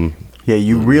 Yeah,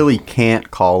 you really can't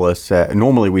call us.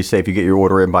 Normally, we say if you get your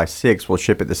order in by 6, we'll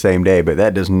ship it the same day, but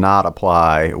that does not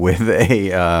apply with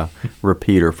a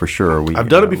repeater for sure. I've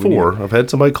done it before. I've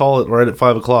had somebody call it right at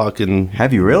 5 o'clock, and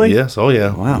have you really? Yes. Oh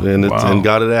yeah. Wow. And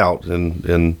got it out,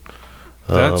 and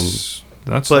that's.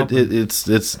 But something.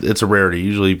 It's a rarity.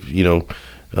 Usually,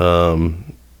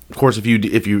 of course, if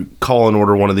you call and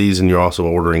order one of these, and you're also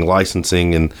ordering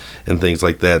licensing and things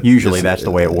like that, usually that's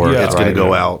the way it works. Yeah, it's going to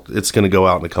go out. It's going to go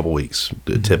out in a couple weeks,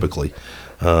 typically,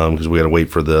 because we got to wait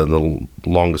for the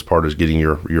longest part is getting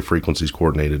your frequencies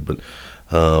coordinated. But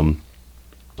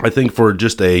I think for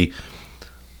just a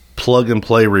plug and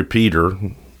play repeater,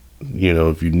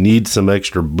 if you need some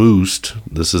extra boost,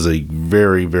 this is a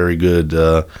very, very good.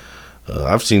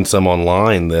 I've seen some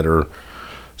online that are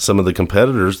some of the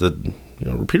competitors that.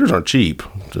 Repeaters aren't cheap.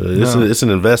 It's an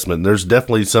investment. There's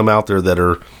definitely some out there that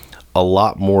are a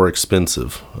lot more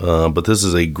expensive, but this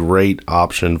is a great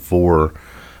option for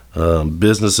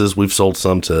businesses. We've sold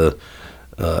some to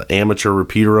amateur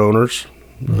repeater owners.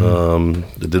 I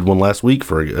did one last week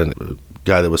for a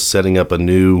guy that was setting up a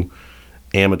new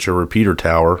amateur repeater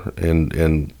tower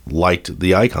and liked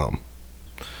the ICOM.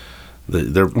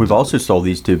 We've also sold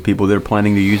these to people that are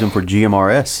planning to use them for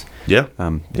GMRS. Yeah.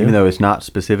 Even though it's not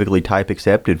specifically type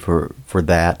accepted for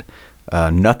that,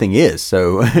 nothing is.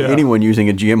 So anyone using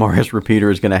a GMRS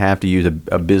repeater is going to have to use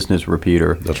a business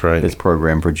repeater. That's right. That's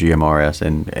programmed for GMRS,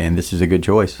 and this is a good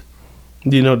choice.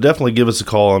 Definitely give us a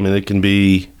call. I mean, it can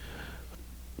be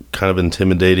kind of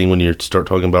intimidating when you start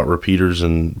talking about repeaters,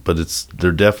 but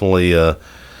there's definitely a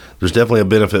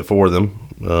benefit for them.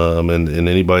 And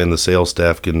anybody in the sales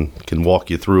staff can walk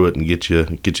you through it and get you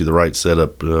the right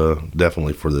setup,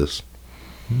 definitely for this.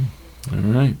 All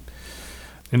right.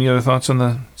 Any other thoughts on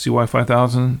the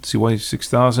CY5000,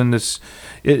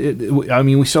 CY6000? I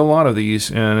mean, we sell a lot of these,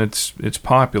 and it's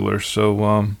popular.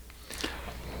 So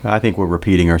I think we're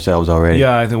repeating ourselves already.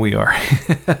 Yeah, I think we are.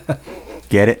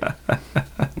 Get it?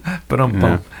 But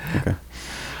okay.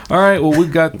 All right. Well,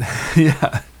 we've got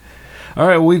All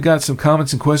right, well, we've got some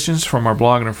comments and questions from our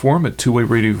blog and our forum at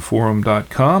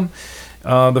twowayradioforum.com.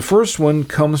 The first one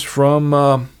comes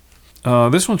from,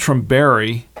 this one's from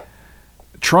Barry,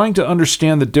 trying to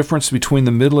understand the difference between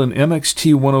the Midland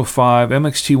MXT105,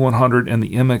 MXT100, and the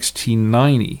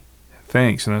MXT90.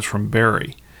 Thanks, and that's from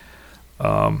Barry.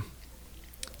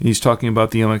 He's talking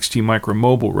about the MXT Micro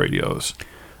Mobile radios.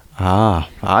 Ah,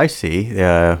 I see.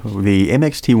 The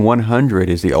MXT100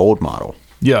 is the old model.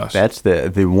 Yes. That's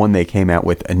the one they came out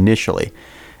with initially.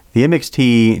 The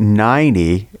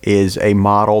MXT90 is a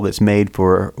model that's made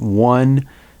for one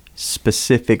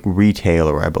specific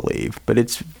retailer, I believe. But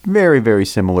it's very, very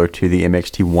similar to the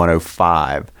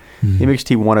MXT105. Mm-hmm. The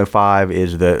MXT105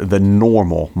 is the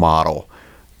normal model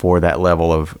for that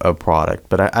level of product.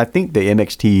 But I think the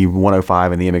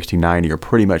MXT105 and the MXT90 are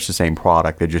pretty much the sime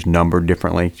product. They're just numbered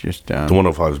differently. Just the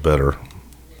 105 is better.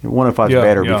 105 is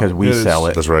better because we sell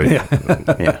it. That's right. Yeah.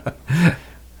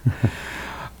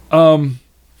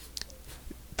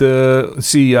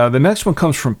 The next one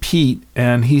comes from Pete,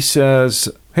 and he says,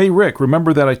 "Hey Rick,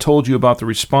 remember that I told you about the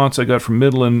response I got from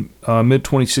Midland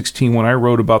mid-2016 when I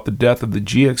wrote about the death of the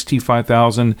GXT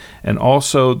 5000 and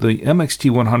also the MXT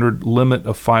 100 limit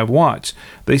of 5 watts.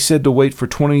 They said to wait for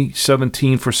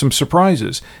 2017 for some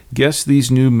surprises. Guess these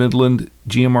new Midland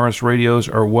GMRS radios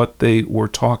are what they were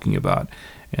talking about."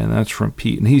 And that's from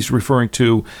Pete. And he's referring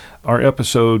to our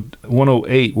episode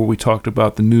 108 where we talked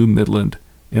about the new Midland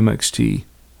MXT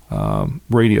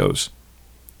radios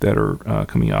that are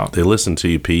coming out. They listen to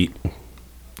you, Pete.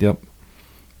 Yep.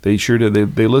 They sure did.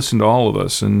 They listened to all of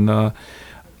us. And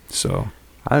so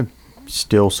I'm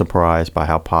still surprised by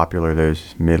how popular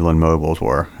those Midland mobiles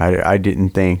were. I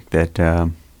didn't think that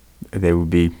they would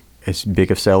be as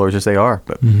big of sellers as they are,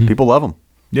 but people love them.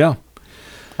 Yeah.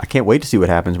 I can't wait to see what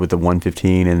happens with the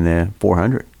 115 and the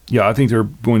 400. Yeah, I think they're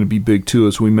going to be big too,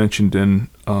 as we mentioned in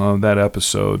that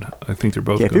episode. I think they're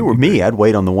both. Yeah, if it were me, I'd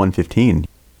wait on the 115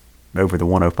 over the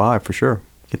 105 for sure.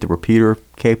 Get the repeater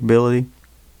capability.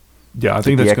 Yeah, I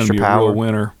think that's going to be a real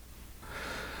winner.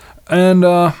 And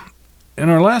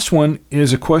our last one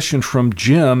is a question from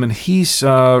Jim, and he's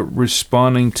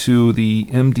responding to the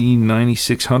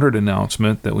MD9600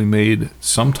 announcement that we made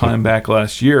sometime back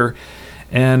last year.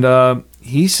 And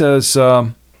he says,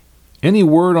 any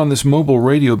word on this mobile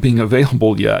radio being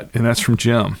available yet? And that's from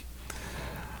Jim.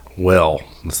 Well,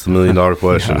 that's the $1 million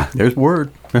question. Yeah, there's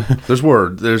word. There's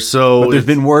word. But there's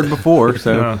been word before.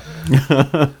 So,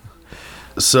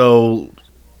 So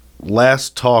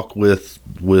last talk with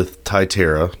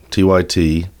Tytera,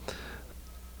 TYT,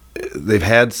 they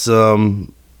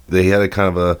had a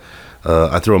kind of a,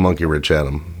 I threw a monkey wrench at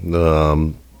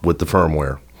them with the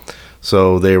firmware.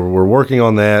 So they were working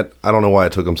on that. I don't know why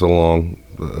it took them so long.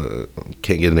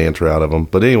 Can't get an answer out of them.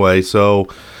 But anyway, so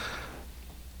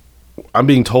I'm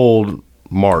being told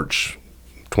March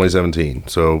 2017.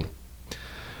 So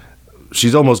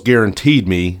she's almost guaranteed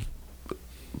me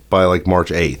by like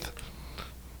March 8th.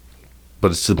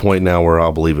 But it's to the point now where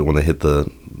I'll believe it when they hit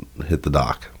the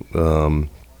dock.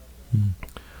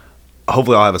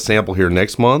 Hopefully I'll have a sample here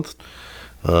next month.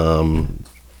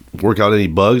 Work out any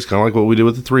bugs, kind of like what we did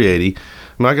with the 380. I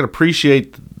mean, I can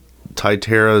appreciate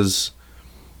Tytera's,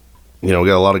 we got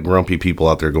a lot of grumpy people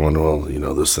out there going, well,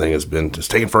 this thing it's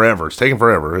taking forever. It's taking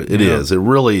forever. It is. It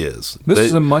really is. This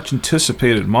is a much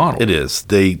anticipated model. It is.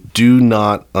 They do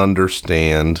not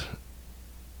understand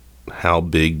how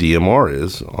big DMR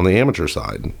is on the amateur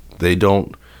side. They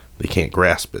can't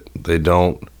grasp it. They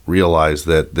don't realize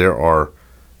that there are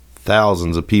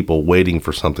thousands of people waiting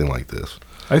for something like this.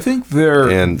 I think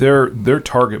their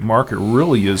target market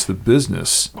really is the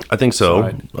business. I think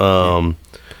so. Side.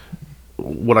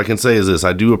 What I can say is this: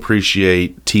 I do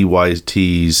appreciate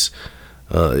TYT's.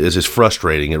 It's just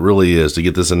frustrating. It really is to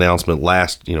get this announcement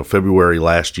February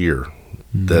last year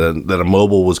that a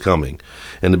mobile was coming,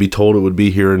 and to be told it would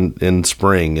be here in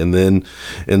spring, and then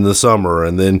in the summer,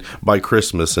 and then by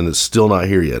Christmas, and it's still not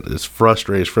here yet. It's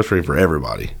frustrating. It's frustrating for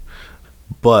everybody.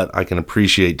 But I can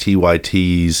appreciate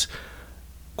TYT's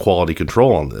quality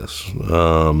control on this.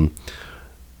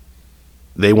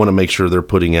 They want to make sure they're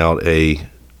putting out the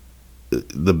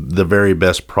very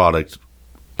best product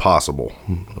possible.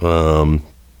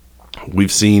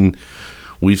 We've seen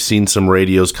some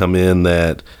radios come in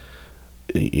that,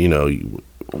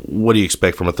 what do you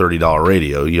expect from a $30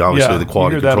 radio? Obviously the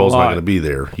quality control is not going to be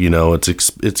there.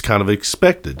 It's kind of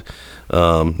expected.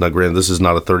 Now, granted, this is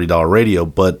not a $30 radio,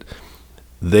 but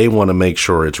they want to make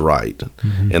sure it's right.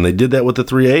 Mm-hmm. And they did that with the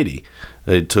 380.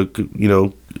 It took, a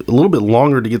little bit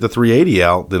longer to get the 380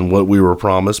 out than what we were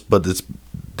promised, but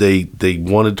they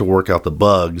wanted to work out the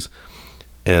bugs,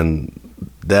 and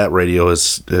that radio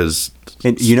has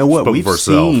and you know what? We've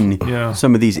seen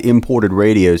some of these imported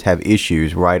radios have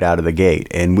issues right out of the gate,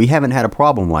 and we haven't had a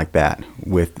problem like that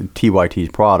with TYT's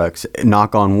products.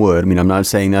 Knock on wood. I mean, I'm not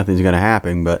saying nothing's going to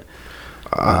happen, but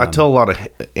I tell a lot of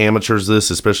amateurs this,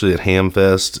 especially at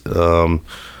Hamfest.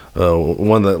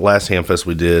 One of the last Hamfest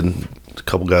we did, a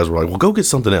couple guys were like, "Well, go get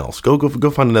something else. Go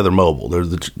find another mobile."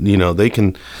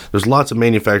 There's lots of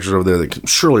manufacturers over there that can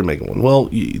surely make one. Well,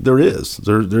 there is.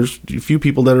 There's a few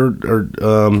people that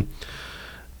are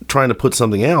trying to put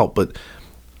something out, but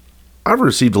I've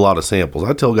received a lot of samples.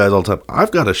 I tell guys all the time,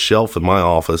 I've got a shelf in my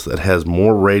office that has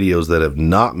more radios that have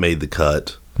not made the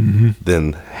cut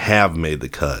than have made the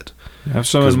cut.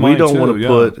 Because we don't want to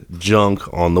put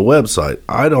junk on the website.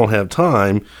 I don't have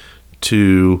time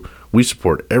we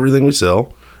support everything we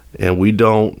sell, and we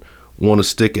don't want to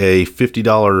stick a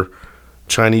 $50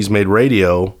 Chinese-made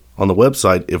radio on the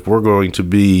website if we're going to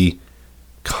be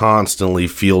constantly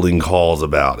fielding calls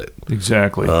about it.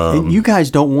 Exactly. And you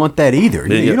guys don't want that either.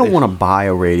 You don't want to buy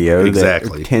a radio that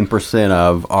 10%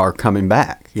 of are coming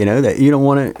back. That you don't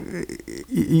want to.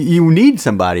 You need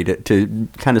somebody to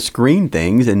kind of screen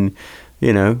things, and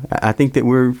I think that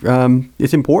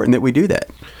it's important that we do that.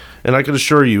 And I can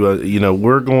assure you,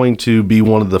 we're going to be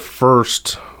one of the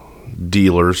first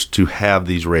dealers to have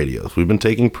these radios. We've been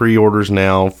taking pre-orders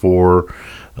now for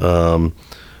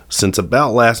since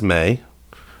about last May,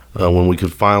 when we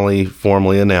could finally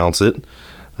formally announce it.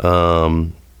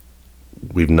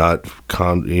 We've not,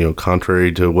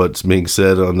 contrary to what's being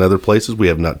said on other places, we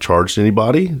have not charged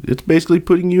anybody. It's basically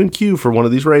putting you in queue for one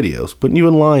of these radios, putting you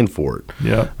in line for it.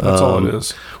 Yeah, that's all it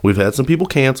is. We've had some people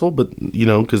cancel, but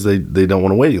because they don't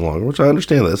want to wait any longer, which I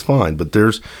understand. That's fine. But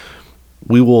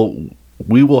we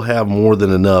will have more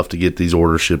than enough to get these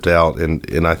orders shipped out,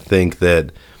 and I think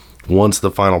that once the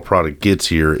final product gets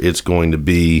here, it's going to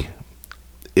be,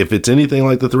 if it's anything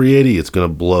like the 380, it's going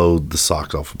to blow the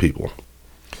socks off of people.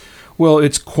 Well,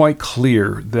 it's quite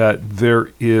clear that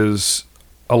there is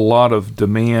a lot of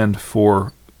demand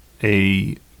for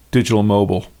a digital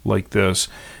mobile like this,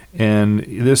 and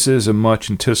this is a much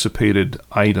anticipated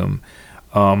item.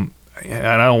 And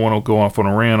I don't want to go off on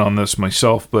a rant on this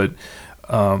myself, but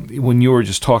when you were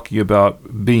just talking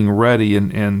about being ready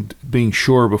and being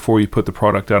sure before you put the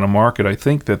product out on market, I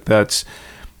think that's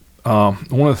one of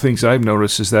the things I've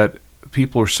noticed is that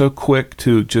people are so quick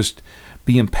to just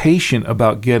be impatient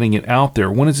about getting it out there.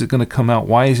 When is it going to come out?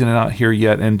 Why isn't it out here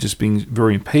yet? And just being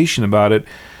very impatient about it.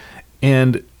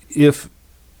 And if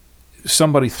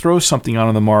somebody throws something out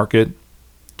on the market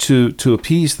to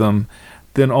appease them,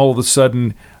 then all of a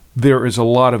sudden there is a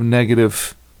lot of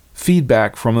negative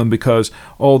feedback from them because,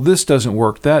 oh, this doesn't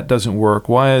work, that doesn't work.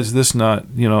 Why is this not,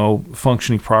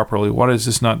 functioning properly? Why is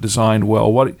this not designed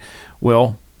well?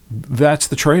 Well, that's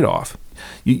the trade-off.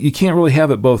 You can't really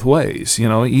have it both ways.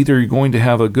 Either you're going to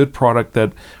have a good product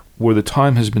where the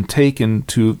time has been taken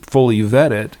to fully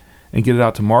vet it and get it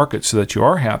out to market so that you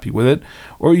are happy with it,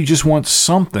 or you just want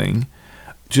something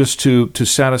just to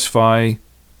satisfy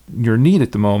your need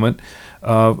at the moment.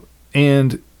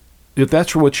 And if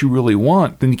that's what you really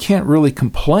want, then you can't really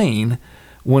complain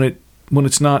when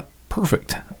it's not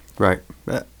perfect. Right.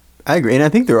 I agree. And I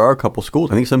think there are a couple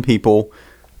schools. I think some people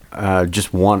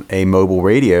just want a mobile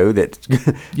radio that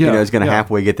is going to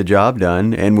halfway get the job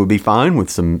done and would be fine with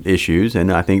some issues. And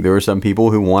I think there are some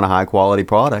people who want a high quality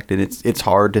product, and it's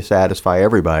hard to satisfy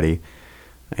everybody.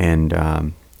 And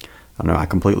I don't know. I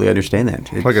completely understand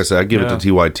that. Like I said, I give it to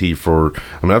TYT for.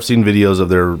 I've seen videos of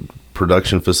their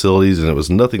production facilities, and it was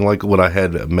nothing like what I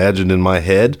had imagined in my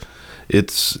head.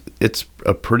 It's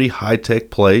a pretty high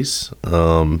tech place.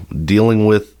 Dealing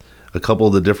with a couple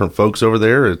of the different folks over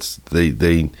there,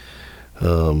 Danny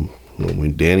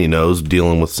knows,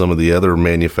 dealing with some of the other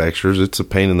manufacturers, it's a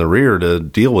pain in the rear to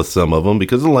deal with some of them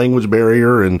because of the language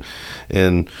barrier, and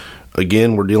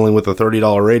again, we're dealing with a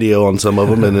 $30 radio on some of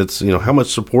them, and it's, how much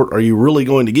support are you really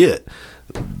going to get?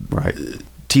 Right.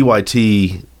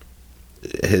 TYT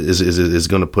is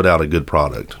going to put out a good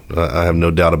product. I have no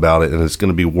doubt about it, and it's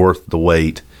going to be worth the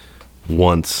wait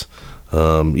once,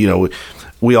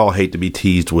 we all hate to be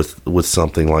teased with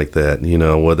something like that,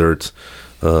 whether it's,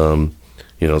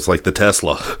 it's like the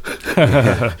Tesla.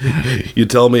 You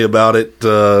tell me about it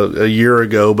a year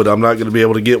ago, but I'm not going to be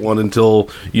able to get one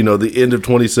until, the end of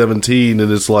 2017.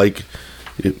 And it's like,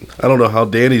 I don't know how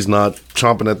Danny's not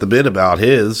chomping at the bit about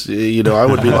his. I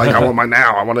would be like, I want mine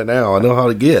now. I want it now. I know how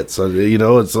to get. So,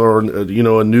 it's a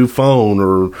new phone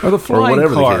or the flying or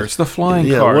whatever cars. The flying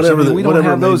cars. Whatever, we don't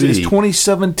have those. It's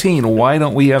 2017. Why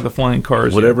don't we have the flying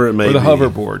cars? Whatever it may be. Or the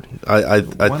hoverboard. I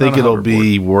think it'll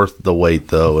be worth the wait,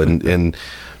 though. And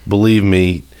believe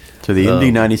me. So the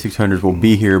MD9600s will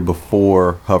be here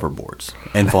before hoverboards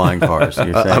and flying cars.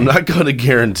 You're saying? I'm not going to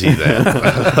guarantee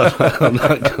that. I'm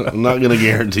not going to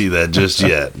guarantee that just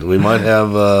yet. We might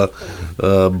have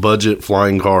budget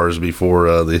flying cars before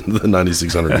the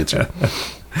 9600 gets here.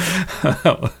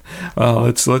 Well,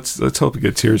 let's hope it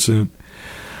gets here soon.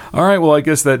 All right, well, I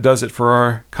guess that does it for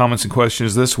our comments and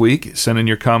questions this week. Send in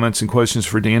your comments and questions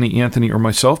for Danny, Anthony, or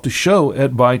myself to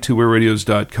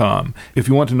show@bytwowayradios.com. If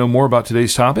you want to know more about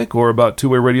today's topic or about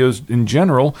two-way radios in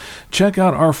general, check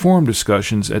out our forum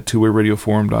discussions at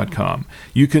twowayradioforum.com.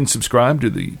 You can subscribe to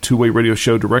the Two-Way Radio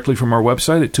Show directly from our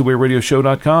website at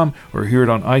twowayradioshow.com or hear it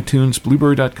on iTunes,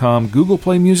 Blueberry.com, Google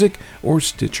Play Music, or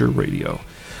Stitcher Radio.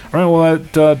 All right, well,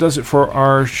 that does it for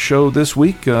our show this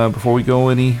week. Before we go,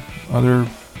 any other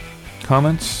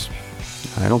comments?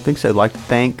 I don't think so. I'd like to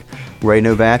thank Ray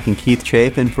Novak and Keith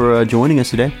Chapin for joining us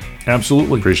today.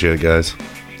 Absolutely. Appreciate it, guys.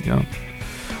 Yeah.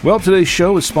 Well, today's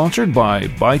show is sponsored by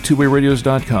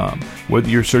BuyTwoWayRadios.com. Whether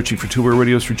you're searching for two-way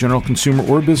radios for general consumer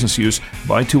or business use,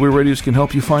 Buy Two Way Radios can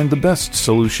help you find the best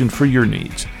solution for your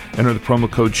needs. Enter the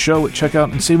promo code SHOW at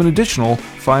checkout and save an additional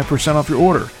 5% off your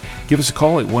order. Give us a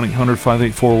call at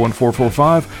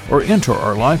 1-800-584-1445 or enter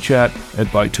our live chat at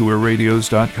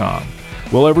BuyTwoWayRadios.com.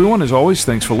 Well, everyone, as always,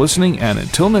 thanks for listening, and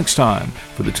until next time,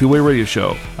 for the Two-Way Radio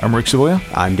Show, I'm Rick Savoya.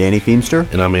 I'm Danny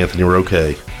Feemster. And I'm Anthony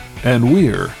Roque. And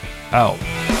we're out.